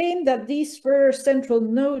 he claimed that these were central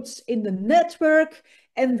nodes in the network,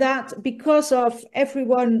 and that because of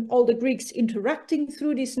everyone, all the Greeks interacting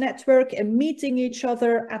through this network and meeting each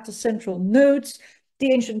other at the central nodes,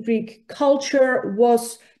 the ancient Greek culture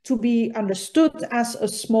was to be understood as a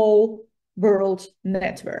small world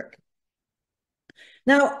network.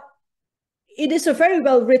 Now, it is a very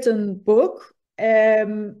well-written book.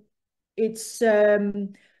 It's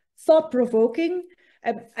thought-provoking.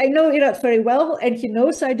 I know Irad very well, and he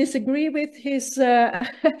knows I disagree with his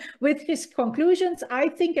conclusions. I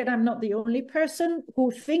think, and I'm not the only person who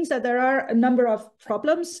thinks, that there are a number of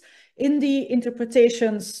problems in the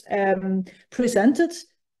interpretations presented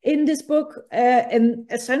in this book. And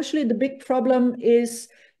essentially, the big problem is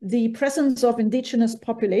the presence of indigenous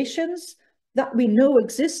populations that we know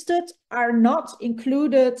existed are not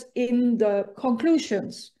included in the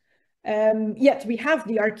conclusions. Yet we have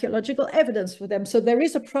the archaeological evidence for them. So there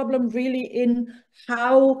is a problem really in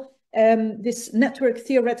how this network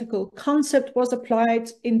theoretical concept was applied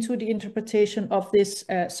into the interpretation of this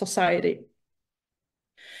society.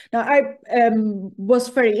 Now, I was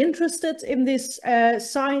very interested in this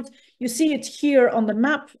site. You see it here on the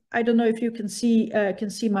map. I don't know if you can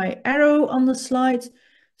see my arrow on the slide.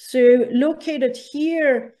 So located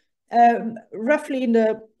here, roughly in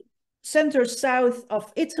the center south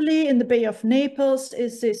of Italy, in the Bay of Naples,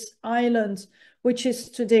 is this island, which is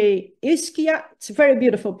today Ischia. It's a very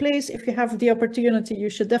beautiful place. If you have the opportunity, you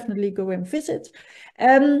should definitely go and visit.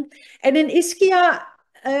 And in Ischia,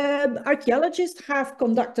 archaeologists have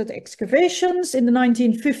conducted excavations in the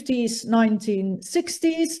 1950s,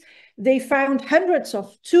 1960s. They found hundreds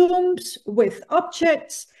of tombs with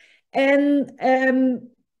objects, and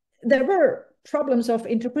there were problems of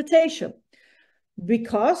interpretation,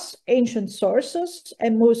 because ancient sources,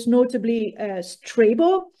 and most notably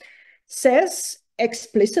Strabo, says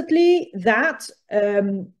explicitly that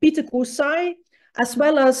Pithkoussai, as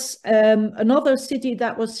well as another city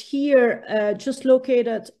that was here, just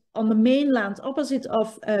located on the mainland opposite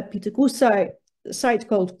of Pithkoussai, a site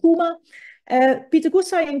called Kuma.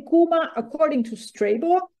 Pithkoussai and Kuma, according to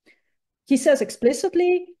Strabo, he says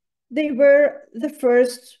explicitly, they were the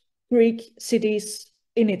first Greek cities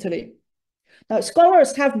in Italy. Now,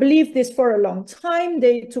 scholars have believed this for a long time.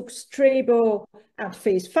 They took Strabo at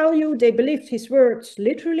face value. They believed his words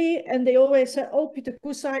literally, and they always said, oh,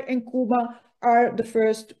 Pithkoussai and Kuma are the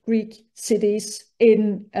first Greek cities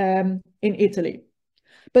in Italy.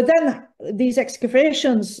 But then these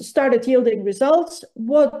excavations started yielding results.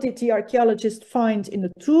 What did the archaeologists find in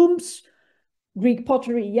the tombs? Greek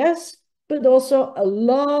pottery, yes, but also a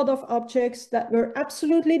lot of objects that were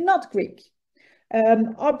absolutely not Greek.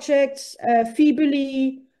 Objects,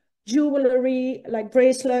 fibulae, jewelry like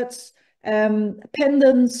bracelets,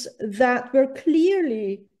 pendants that were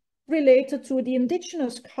clearly related to the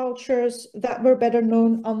indigenous cultures that were better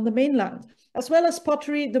known on the mainland, as well as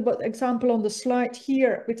pottery, the example on the slide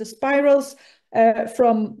here with the spirals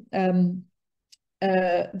from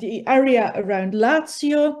the area around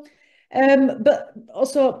Lazio, but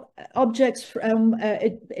also objects from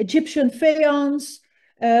Egyptian faience,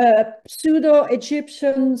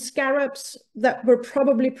 pseudo-Egyptian scarabs that were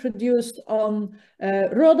probably produced on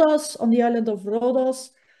Rhodos, on the island of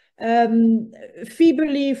Rhodos,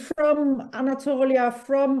 fibulae from Anatolia,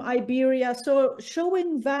 from Iberia, so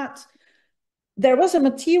showing that there was a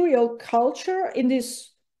material culture in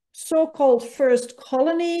this so-called first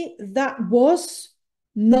colony that was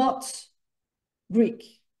not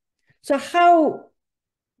Greek. So how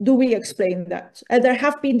do we explain that? There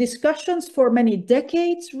have been discussions for many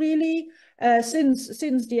decades, really, since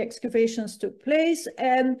the excavations took place,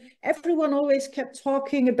 and everyone always kept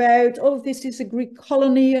talking about, oh, this is a Greek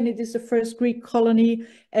colony, and it is the first Greek colony,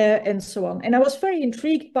 and so on. And I was very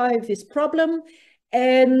intrigued by this problem,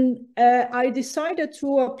 and I decided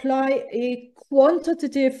to apply a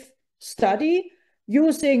quantitative study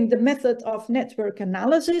using the method of network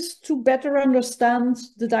analysis to better understand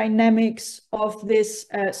the dynamics of this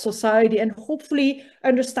society and hopefully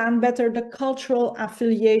understand better the cultural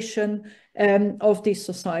affiliation of this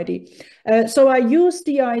society. So I used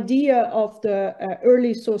the idea of the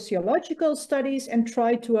early sociological studies and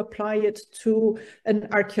tried to apply it to an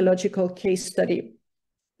archaeological case study.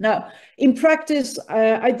 Now, in practice,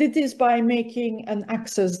 I did this by making an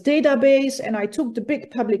Access database, and I took the big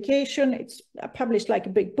publication. It's published like a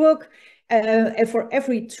big book. And for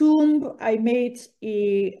every tomb, I made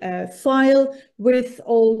a file with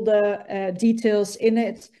all the details in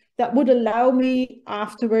it that would allow me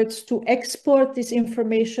afterwards to export this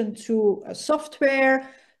information to a software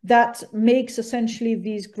that makes essentially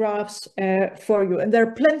these graphs for you. And there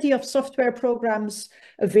are plenty of software programs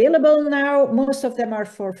available now. Most of them are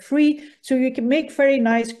for free. So you can make very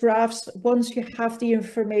nice graphs once you have the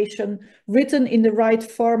information written in the right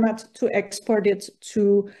format to export it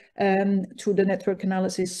to the network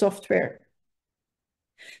analysis software.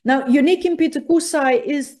 Now, unique in Pithkoussai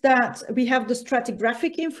is that we have the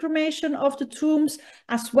stratigraphic information of the tombs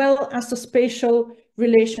as well as the spatial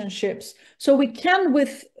relationships. So we can,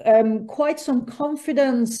 with quite some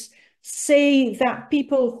confidence, say that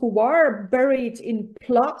people who are buried in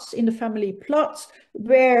plots, in the family plots,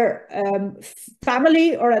 were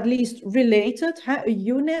family or at least related, a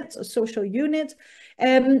unit, a social unit.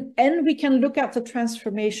 And we can look at the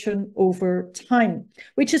transformation over time,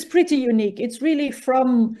 which is pretty unique. It's really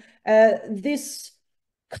from this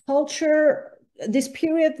culture, this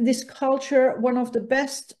period, this culture, one of the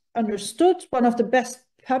best understood, one of the best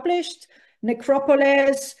published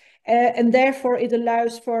necropolis, and therefore it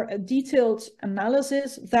allows for a detailed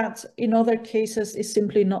analysis that in other cases is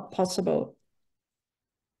simply not possible.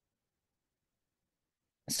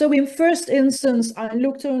 So in first instance, I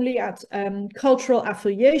looked only at cultural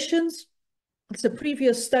affiliations. It's a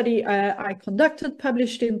previous study I conducted,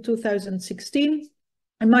 published in 2016.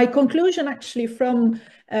 And my conclusion actually from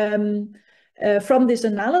this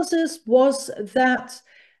analysis was that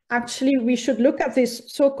actually we should look at this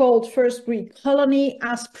so-called first Greek colony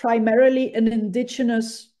as primarily an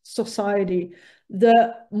indigenous society.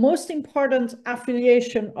 The most important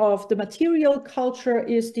affiliation of the material culture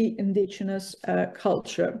is the indigenous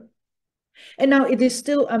culture. And now it is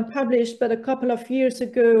still unpublished, but a couple of years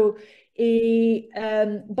ago, a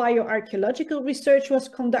bioarchaeological research was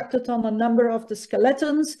conducted on a number of the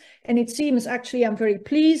skeletons. And it seems, actually, I'm very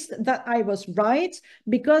pleased that I was right,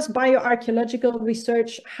 because bioarchaeological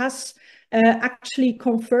research has actually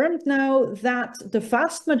confirmed now that the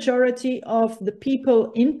vast majority of the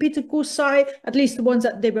people in Pithkoussai, at least the ones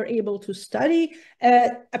that they were able to study,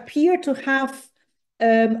 appear to have,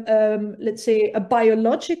 let's say, a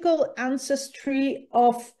biological ancestry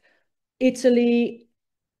of Italy,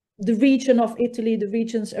 the region of Italy, the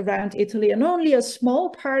regions around Italy, and only a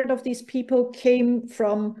small part of these people came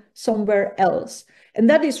from somewhere else. And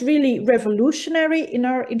that is really revolutionary in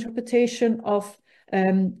our interpretation of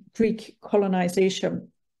Greek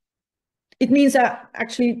colonization. It means that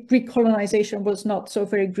actually Greek colonization was not so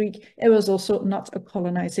very Greek. It was also not a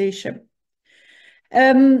colonization.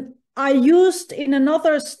 I used in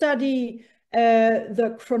another study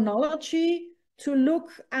the chronology, to look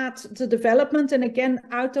at the development. And again,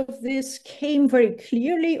 out of this came very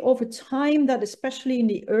clearly over time that especially in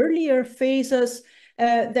the earlier phases,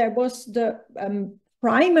 there was the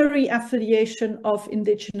primary affiliation of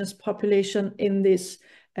indigenous population in this,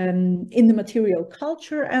 in the material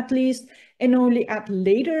culture at least, and only at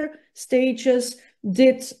later stages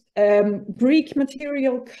did Greek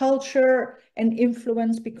material culture and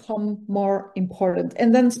influence become more important.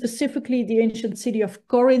 And then specifically the ancient city of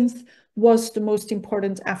Corinth was the most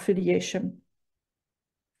important affiliation.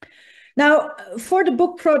 Now, for the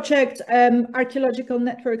book project, Archaeological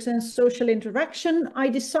Networks and Social Interaction, I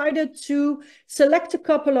decided to select a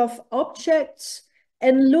couple of objects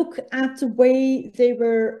and look at the way they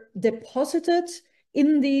were deposited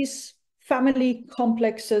in these family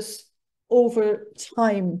complexes over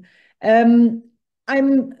time.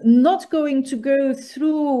 I'm not going to go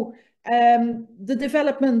through the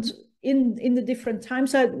development in the different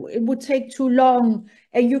times. It would take too long,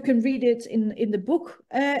 and you can read it in the book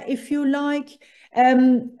if you like.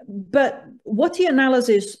 But what the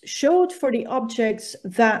analysis showed for the objects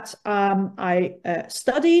that I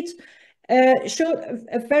studied showed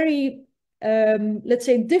a very, let's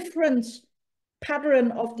say, different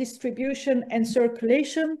pattern of distribution and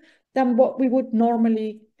circulation than what we would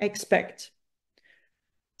normally expect.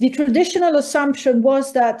 The traditional assumption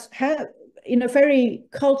was that in a very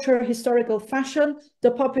cultural historical fashion, the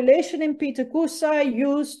population in Pithkoussai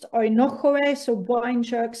used oinochoe, so wine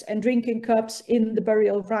jugs and drinking cups in the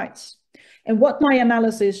burial rites. And what my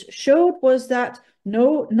analysis showed was that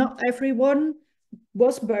no, not everyone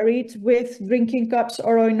was buried with drinking cups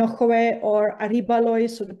or oinochoe or aribaloi,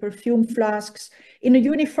 so the perfume flasks, in a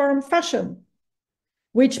uniform fashion,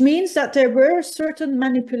 which means that there were certain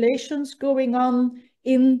manipulations going on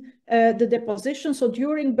in the deposition. So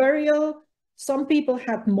during burial, some people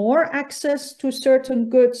had more access to certain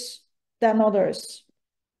goods than others.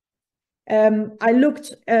 I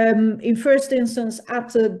looked in first instance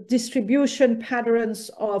at the distribution patterns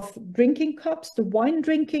of drinking cups, the wine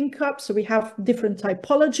drinking cups. So we have different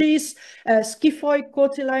typologies, skiphoi,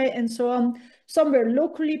 kotilai, and so on. Some were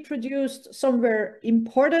locally produced, some were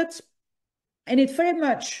imported. And it very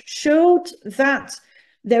much showed that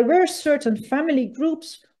there were certain family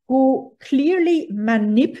groups who clearly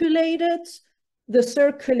manipulated the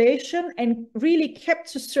circulation and really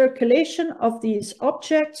kept the circulation of these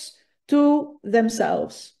objects to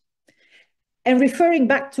themselves. And referring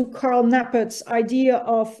back to Karl Nappert's idea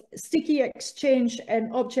of sticky exchange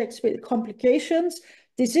and objects with complications,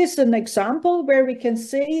 this is an example where we can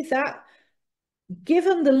say that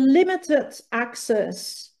given the limited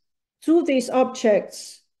access to these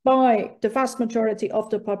objects by the vast majority of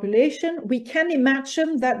the population, we can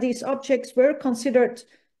imagine that these objects were considered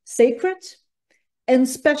sacred and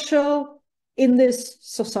special in this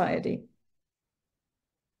society.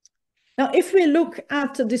 Now, if we look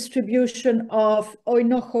at the distribution of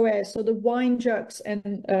oinochoe, so the wine jugs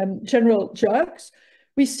and general jugs,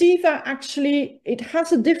 we see that actually it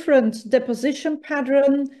has a different deposition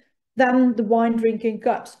pattern than the wine drinking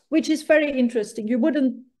cups, which is very interesting. You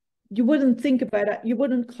wouldn't think about it. You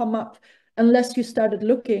wouldn't come up unless you started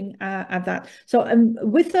looking at that. So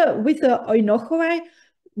with the oinochoe,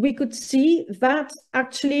 we could see that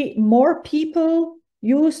actually more people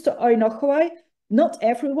used the oinochoe. Not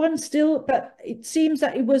everyone still, but it seems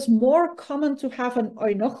that it was more common to have an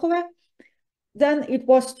oinochoe than it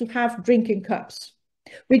was to have drinking cups,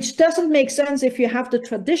 which doesn't make sense if you have the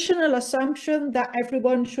traditional assumption that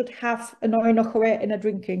everyone should have an oinochoe in a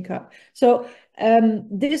drinking cup. So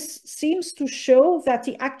this seems to show that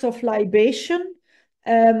the act of libation,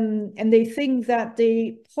 and they think that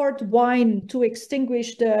they poured wine to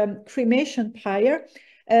extinguish the cremation pyre,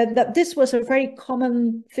 that this was a very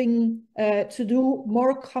common thing to do,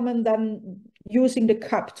 more common than using the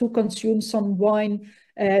cup to consume some wine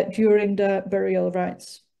during the burial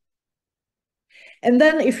rites. And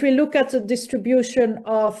then if we look at the distribution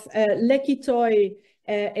of lekitoi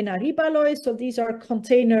and aribaloi, so these are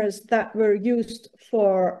containers that were used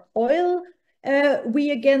for oil,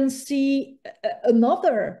 we again see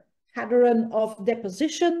another pattern of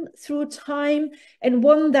deposition through time, and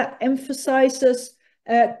one that emphasizes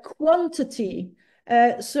quantity.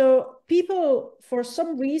 So people, for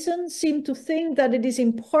some reason, seem to think that it is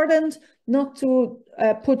important not to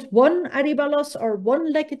put one aribalos or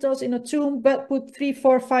one lekitos in a tomb, but put 3,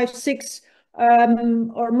 4, 5, 6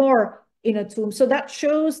 or more in a tomb. So that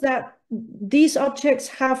shows that these objects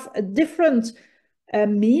have a different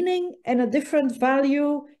meaning and a different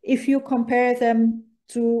value if you compare them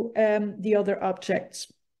to the other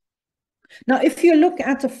objects. Now, if you look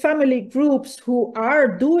at the family groups who are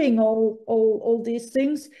doing all these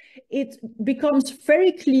things, it becomes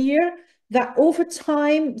very clear that over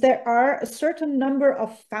time, there are a certain number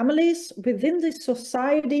of families within the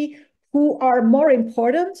society who are more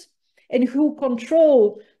important and who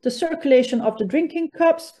control the circulation of the drinking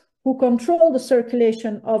cups, who control the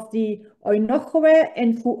circulation of the oinochoe,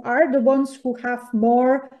 and who are the ones who have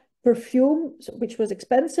more perfume, which was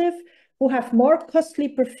expensive, who have more costly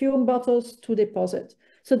perfume bottles to deposit.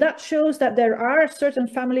 So that shows that there are certain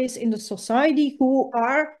families in the society who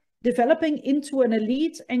are developing into an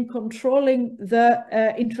elite and controlling the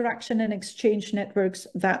interaction and exchange networks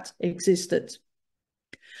that existed.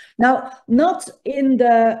 Now, not in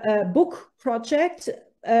the book project,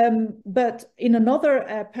 but in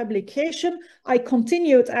another publication, I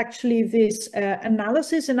continued actually this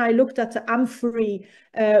analysis, and I looked at the amphorae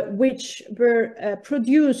which were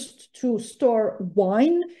produced to store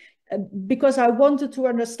wine, because I wanted to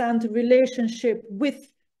understand the relationship with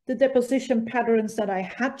the deposition patterns that I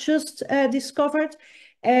had just discovered.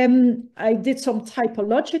 I did some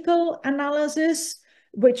typological analysis,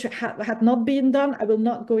 which had not been done. I will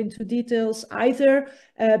not go into details either,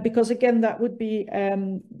 because again, that would be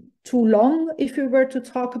too long if we were to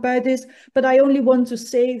talk about this. But I only want to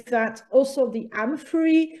say that also the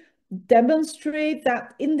amphorae demonstrate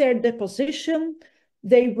that in their deposition,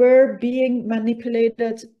 they were being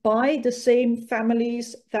manipulated by the same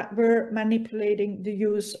families that were manipulating the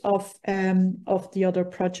use of the other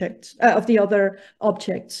projects, of the other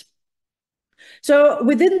objects. So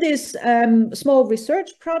within this small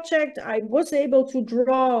research project, I was able to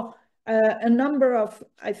draw a number of,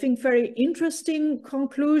 I think, very interesting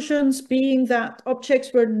conclusions, being that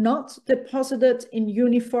objects were not deposited in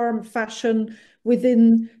uniform fashion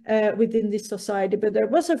within this society, but there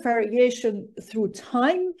was a variation through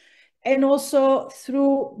time and also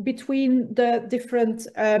through between the different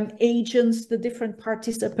agents, the different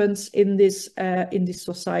participants in this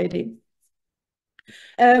society.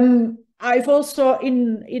 I've also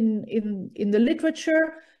in the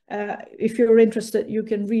literature, if you're interested, you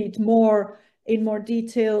can read more in more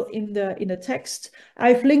detail in the text.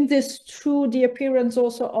 I've linked this to the appearance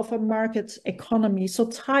also of a market economy. So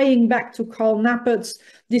tying back to Karl Nappert's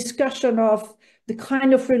discussion of the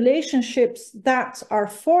kind of relationships that are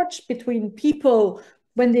forged between people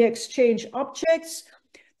when they exchange objects.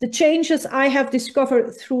 The changes I have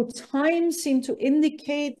discovered through time seem to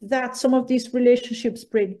indicate that some of these relationships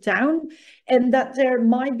break down and that there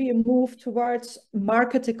might be a move towards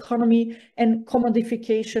market economy and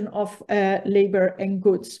commodification of labor and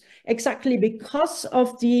goods, exactly because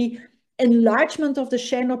of the enlargement of the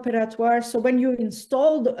chaîne opératoire. So when you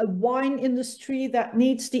install a wine industry that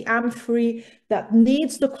needs the amphorae, that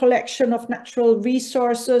needs the collection of natural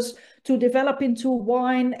resources to develop into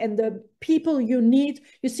wine and the people you need,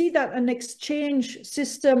 you see that an exchange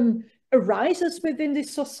system arises within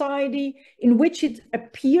this society in which it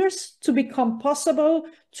appears to become possible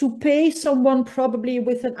to pay someone probably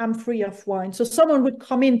with an amphorae of wine. So someone would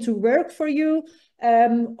come in to work for you,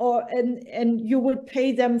 and you would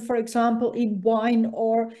pay them, for example, in wine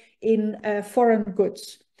or in foreign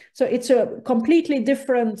goods. So it's a completely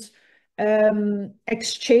different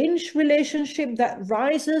exchange relationship that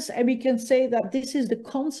rises, and we can say that this is the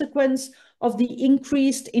consequence of the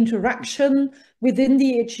increased interaction within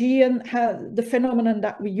the Aegean, the phenomenon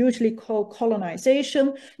that we usually call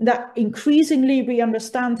colonization, that increasingly we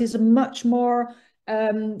understand is a much more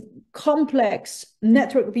complex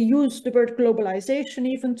network. We use the word globalization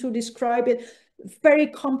even to describe it. Very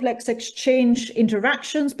complex exchange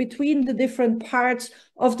interactions between the different parts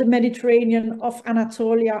of the Mediterranean, of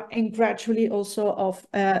Anatolia, and gradually also of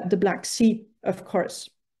the Black Sea, of course.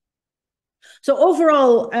 So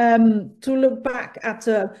overall, to look back at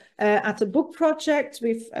the book project,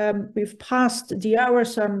 we've passed the hour,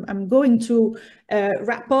 so I'm going to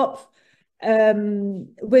wrap up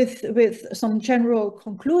with some general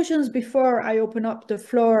conclusions before I open up the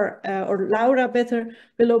floor, or Laura better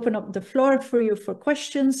will open up the floor for you for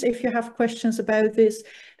questions if you have questions about this.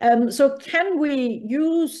 So can we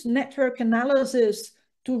use network analysis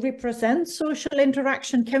to represent social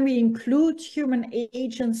interaction? Can we include human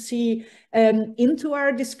agency into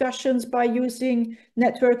our discussions by using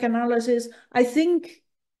network analysis? I think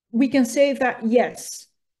we can say that yes.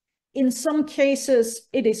 In some cases,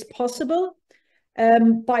 it is possible.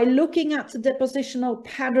 By looking at the depositional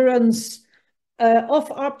patterns of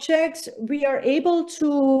objects, we are able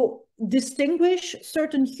to distinguish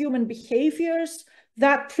certain human behaviors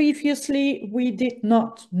that previously we did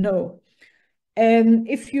not know. And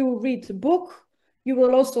if you read the book, you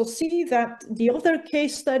will also see that the other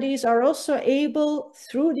case studies are also able,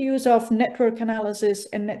 through the use of network analysis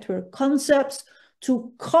and network concepts,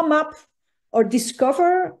 to come up or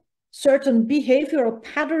discover certain behavioral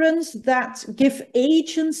patterns that give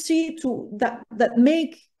agency to that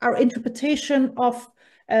make our interpretation of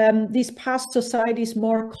these past societies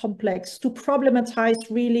more complex, to problematize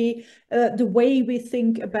really the way we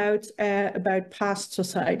think about past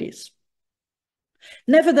societies.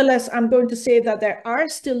 Nevertheless, I'm going to say that there are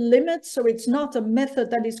still limits, so it's not a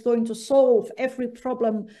method that is going to solve every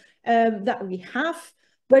problem that we have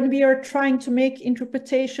when we are trying to make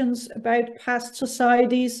interpretations about past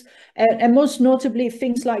societies, and most notably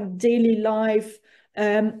things like daily life,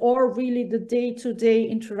 or really the day-to-day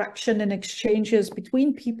interaction and exchanges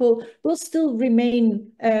between people will still remain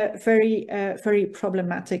very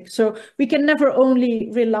problematic. So we can never only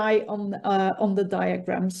rely on the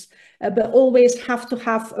diagrams, but always have to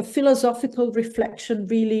have a philosophical reflection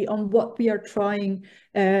really on what we are trying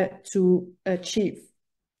to achieve.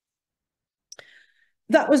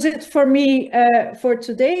 That was it for me for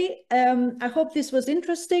today. I hope this was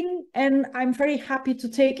interesting, and I'm very happy to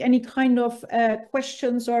take any kind of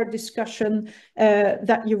questions or discussion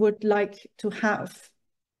that you would like to have.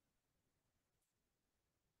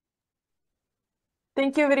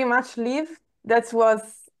 Thank you very much, Lieve. That was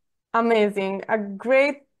amazing. A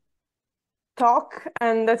great talk,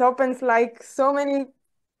 and that opens like so many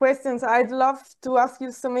questions. I'd love to ask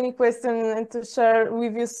you so many questions and to share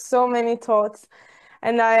with you so many thoughts.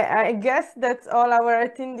 And I guess that all our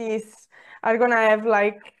attendees are gonna have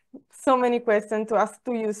like so many questions to ask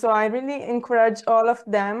to you. So I really encourage all of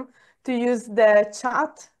them to use the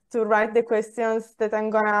chat to write the questions that I'm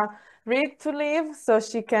gonna read to Lieve, so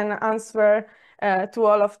she can answer to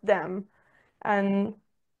all of them. And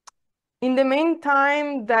in the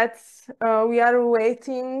meantime that we are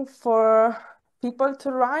waiting for people to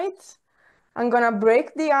write, I'm gonna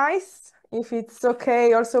break the ice, if it's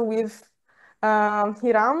okay also with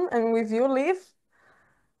Hiram and with you, Lieve.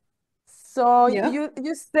 So Yeah.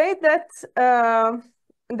 you say that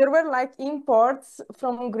there were like imports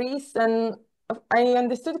from Greece, and I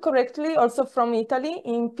understood correctly also from Italy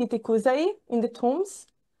in Pithkoussai in the tombs.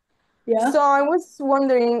 Yeah. So I was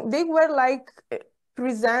wondering, they were like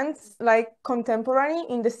present like contemporary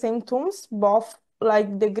in the same tombs, both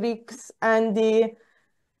like the Greeks and the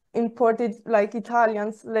imported like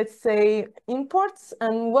Italians, let's say, imports,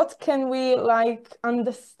 and what can we like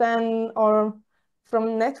understand or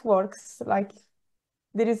from networks, like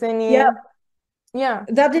there is any? Yeah,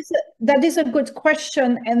 That is a good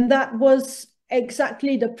question, and that was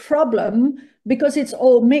exactly the problem, because it's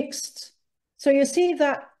all mixed. So you see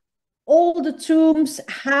that all the tombs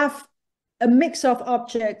have a mix of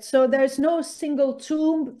objects. So there's no single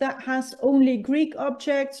tomb that has only Greek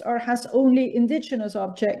objects or has only indigenous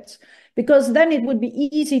objects, because then it would be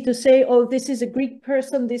easy to say, oh, this is a Greek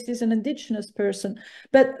person, this is an indigenous person.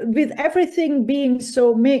 But with everything being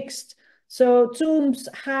so mixed, so tombs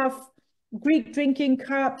have Greek drinking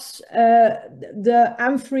cups, the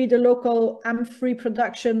amphory, the local amphory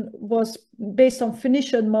production was based on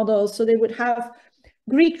Phoenician models. So they would have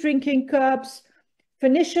Greek drinking cups,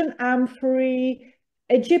 Phoenician amphory,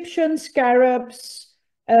 Egyptian scarabs,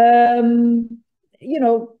 you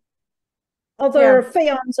know, other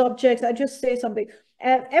faience objects. I just say something.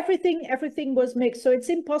 Everything was mixed, so it's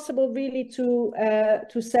impossible really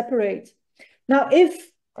to separate. Now,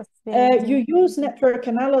 if you use network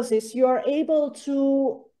analysis, you are able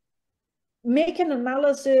to make an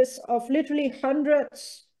analysis of literally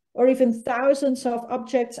hundreds or even thousands of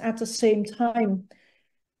objects at the same time.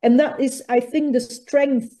 And that is, I think, the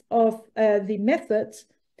strength of the method,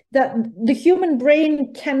 that the human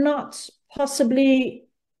brain cannot possibly,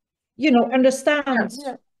 understand.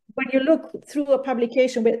 When you look through a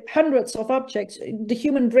publication with hundreds of objects, the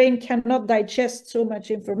human brain cannot digest so much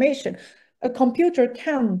information. A computer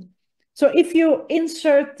can. So if you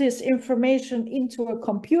insert this information into a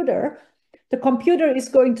computer, the computer is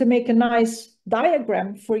going to make a nice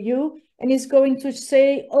diagram for you, and is going to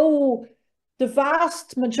say, oh, the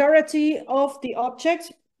vast majority of the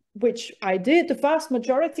objects, which I did, the vast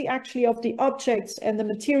majority actually of the objects and the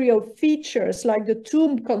material features, like the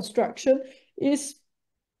tomb construction, is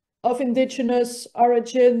of indigenous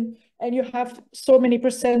origin, and you have so many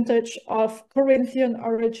percentage of Corinthian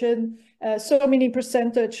origin, so many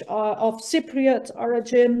percentage of Cypriot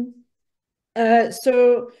origin.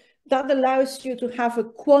 So that allows you to have a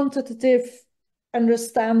quantitative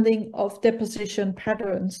understanding of deposition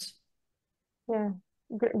patterns. Yeah,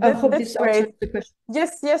 I hope that's this great. answers the question.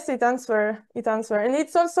 Yes, it answers. And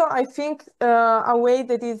it's also, I think, a way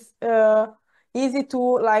that is easy to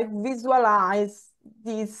like visualize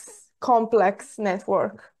this complex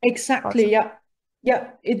network. Exactly. Also.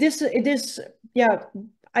 Yeah. It is. Yeah.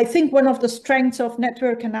 I think one of the strengths of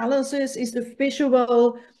network analysis is the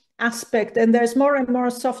visual aspect, and there's more and more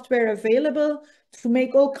software available to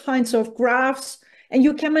make all kinds of graphs, and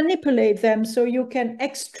you can manipulate them. So you can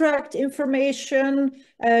extract information,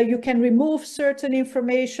 you can remove certain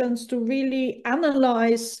informations to really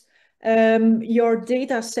analyze your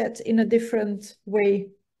data set in a different way.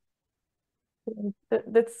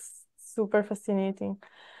 That's super fascinating.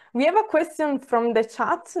 We have a question from the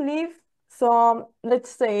chat, Lieve. So let's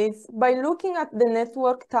say, by looking at the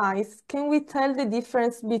network ties, can we tell the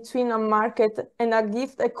difference between a market and a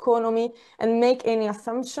gift economy and make any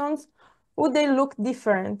assumptions? Would they look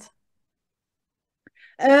different?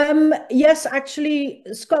 Yes, actually,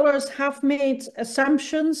 scholars have made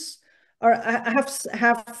assumptions or have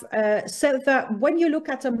said that when you look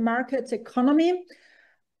at a market economy,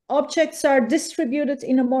 objects are distributed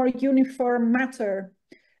in a more uniform matter,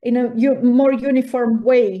 in a more uniform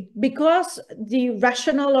way, because the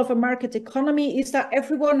rationale of a market economy is that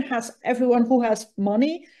everyone who has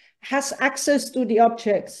money has access to the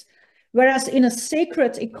objects. Whereas in a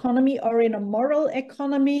sacred economy or in a moral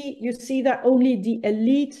economy, you see that only the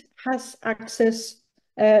elite has access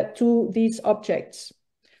to these objects.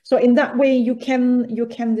 So in that way, you can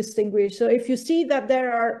distinguish. So if you see that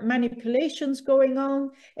there are manipulations going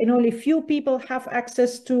on and only few people have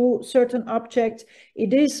access to certain objects,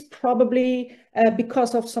 it is probably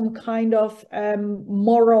because of some kind of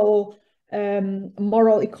moral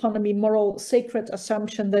economy, moral sacred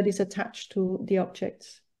assumption that is attached to the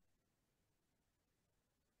objects.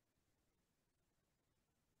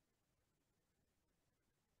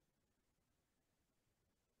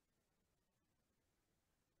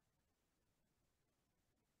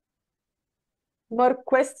 More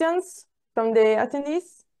questions from the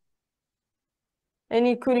attendees?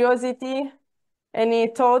 Any curiosity? Any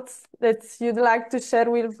thoughts that you'd like to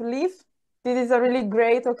share with Lieve? This is a really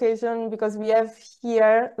great occasion because we have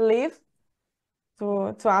here Lieve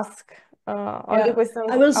to ask all the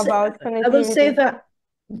questions about connectivity. I will say that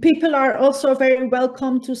people are also very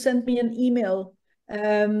welcome to send me an email.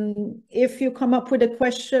 If you come up with a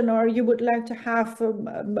question or you would like to have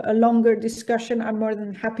a longer discussion, I'm more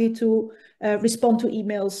than happy to respond to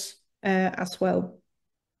emails as well.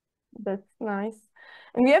 That's nice.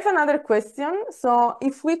 And we have another question. So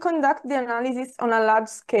if we conduct the analysis on a large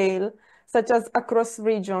scale, such as across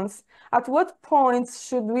regions, at what points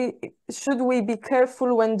should we be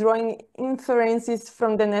careful when drawing inferences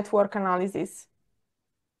from the network analysis?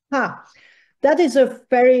 That is a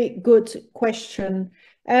very good question.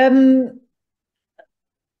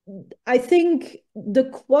 I think the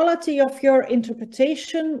quality of your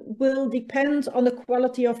interpretation will depend on the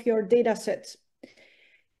quality of your data set.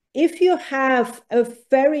 If you have a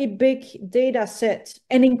very big data set,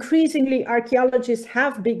 and increasingly archaeologists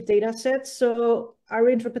have big data sets, so our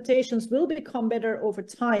interpretations will become better over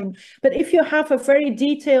time. But if you have a very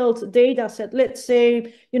detailed data set, let's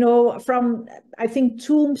say, I think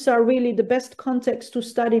tombs are really the best context to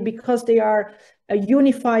study because they are a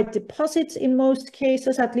unified deposit in most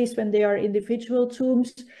cases, at least when they are individual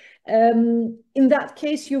tombs. In that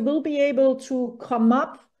case, you will be able to come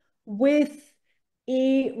up with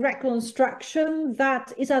a reconstruction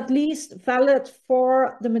that is at least valid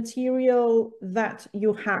for the material that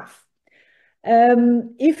you have.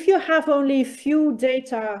 If you have only few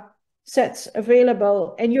data sets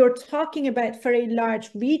available and you're talking about very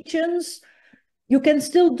large regions, you can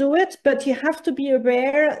still do it, but you have to be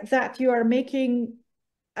aware that you are making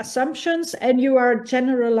assumptions and you are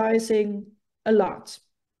generalizing a lot.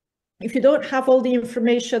 If you don't have all the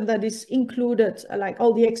information that is included, like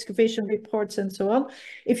all the excavation reports and so on,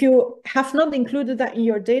 if you have not included that in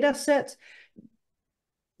your data set,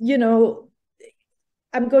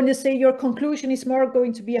 I'm going to say your conclusion is more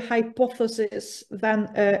going to be a hypothesis than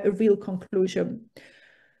a real conclusion.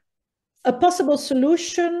 A possible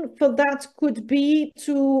solution for that could be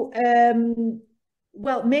to,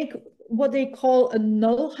 make what they call a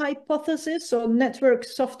null hypothesis. So network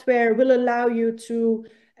software will allow you to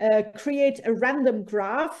create a random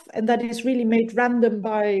graph, and that is really made random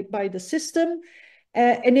by the system.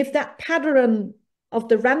 And if that pattern of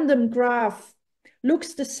the random graph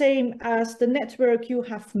looks the same as the network you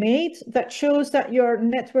have made, that shows that your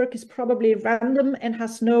network is probably random and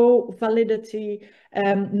has no validity,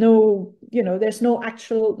 there's no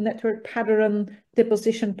actual network pattern,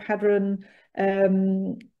 deposition pattern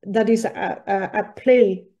that is at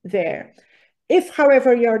play there. If,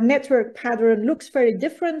 however, your network pattern looks very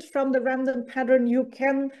different from the random pattern, you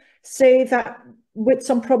can say that with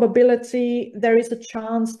some probability, there is a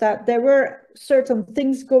chance that there were certain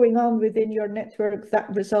things going on within your network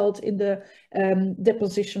that result in the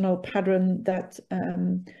depositional pattern that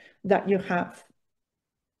you have.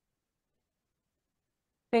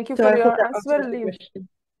 Thank you So for I hope your that answer, answers the Lieve. question.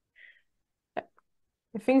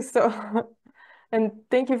 I think so. And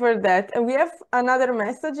thank you for that. And we have another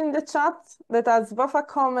message in the chat that has both a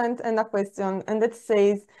comment and a question, and that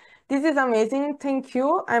says, "This is amazing, thank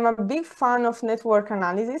you. I'm a big fan of network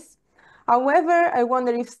analysis. However, I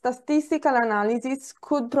wonder if statistical analysis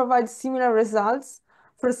could provide similar results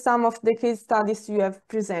for some of the case studies you have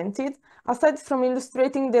presented, aside from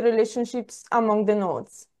illustrating the relationships among the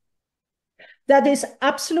nodes." That is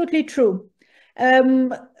absolutely true.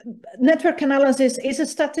 Network analysis is a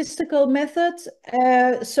statistical method.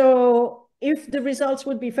 So if the results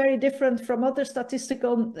would be very different from other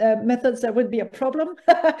statistical methods, that would be a problem.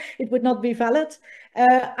 It would not be valid.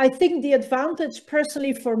 I think the advantage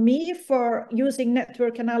personally for me for using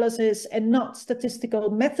network analysis and not statistical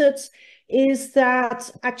methods is that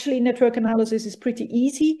actually network analysis is pretty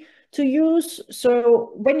easy to use.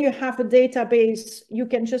 So when you have a database, you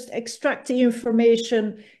can just extract the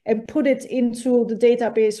information and put it into the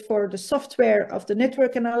database for the software of the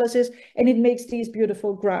network analysis, and it makes these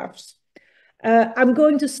beautiful graphs. I'm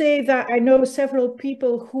going to say that I know several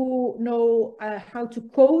people who know how to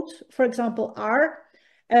code, for example, R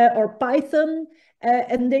or Python,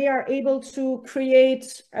 and they are able to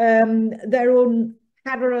create their own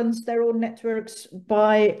patterns, their own networks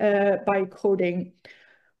by coding.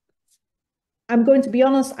 I'm going to be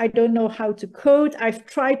honest, I don't know how to code. I've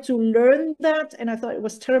tried to learn that and I thought it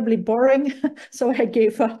was terribly boring, so I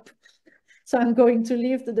gave up. So I'm going to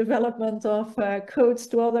leave the development of codes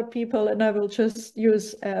to other people, and I will just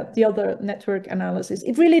use the other network analysis.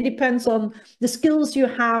 It really depends on the skills you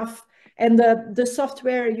have and the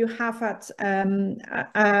software you have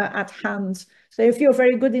at hand. So if you're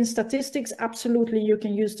very good in statistics, absolutely you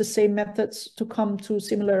can use the same methods to come to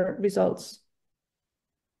similar results.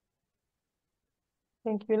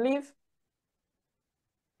 Thank you, Lieve.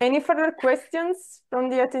 Any further questions from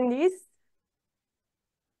the attendees?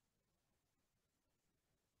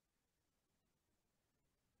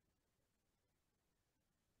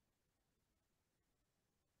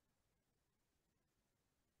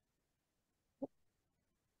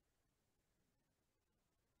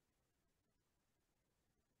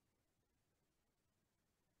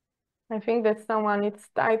 I think that someone is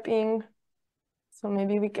typing, so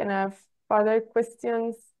maybe we can have further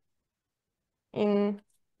questions.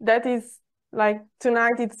 That is like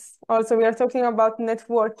tonight, it's also, we are talking about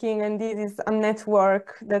networking, and this is a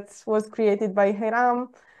network that was created by Hiram,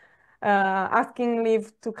 asking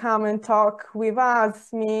Lieve to come and talk with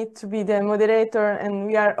us, me to be the moderator, and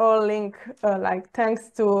we are all linked like thanks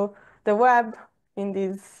to the web in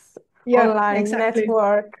this online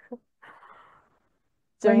network.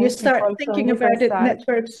 When you start people thinking from about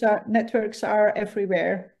it, sides. networks are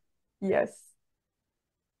everywhere. Yes.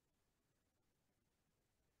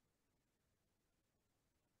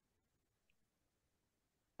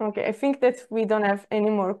 Okay, I think that we don't have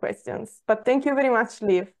any more questions, but thank you very much,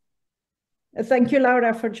 Lieve. Thank you,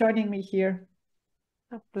 Laura, for joining me here.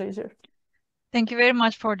 A pleasure. Thank you very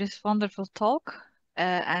much for this wonderful talk,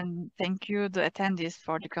 and thank you the attendees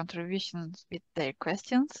for the contributions with their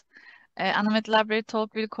questions. ANAMED Library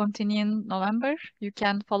Talk will continue in November. You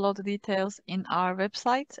can follow the details in our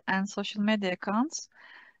website and social media accounts.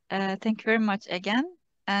 Thank you very much again,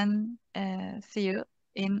 and see you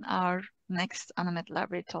in our next ANAMED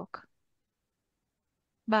Library Talk.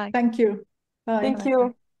 Bye. Thank you. Bye. Thank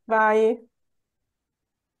you. Bye.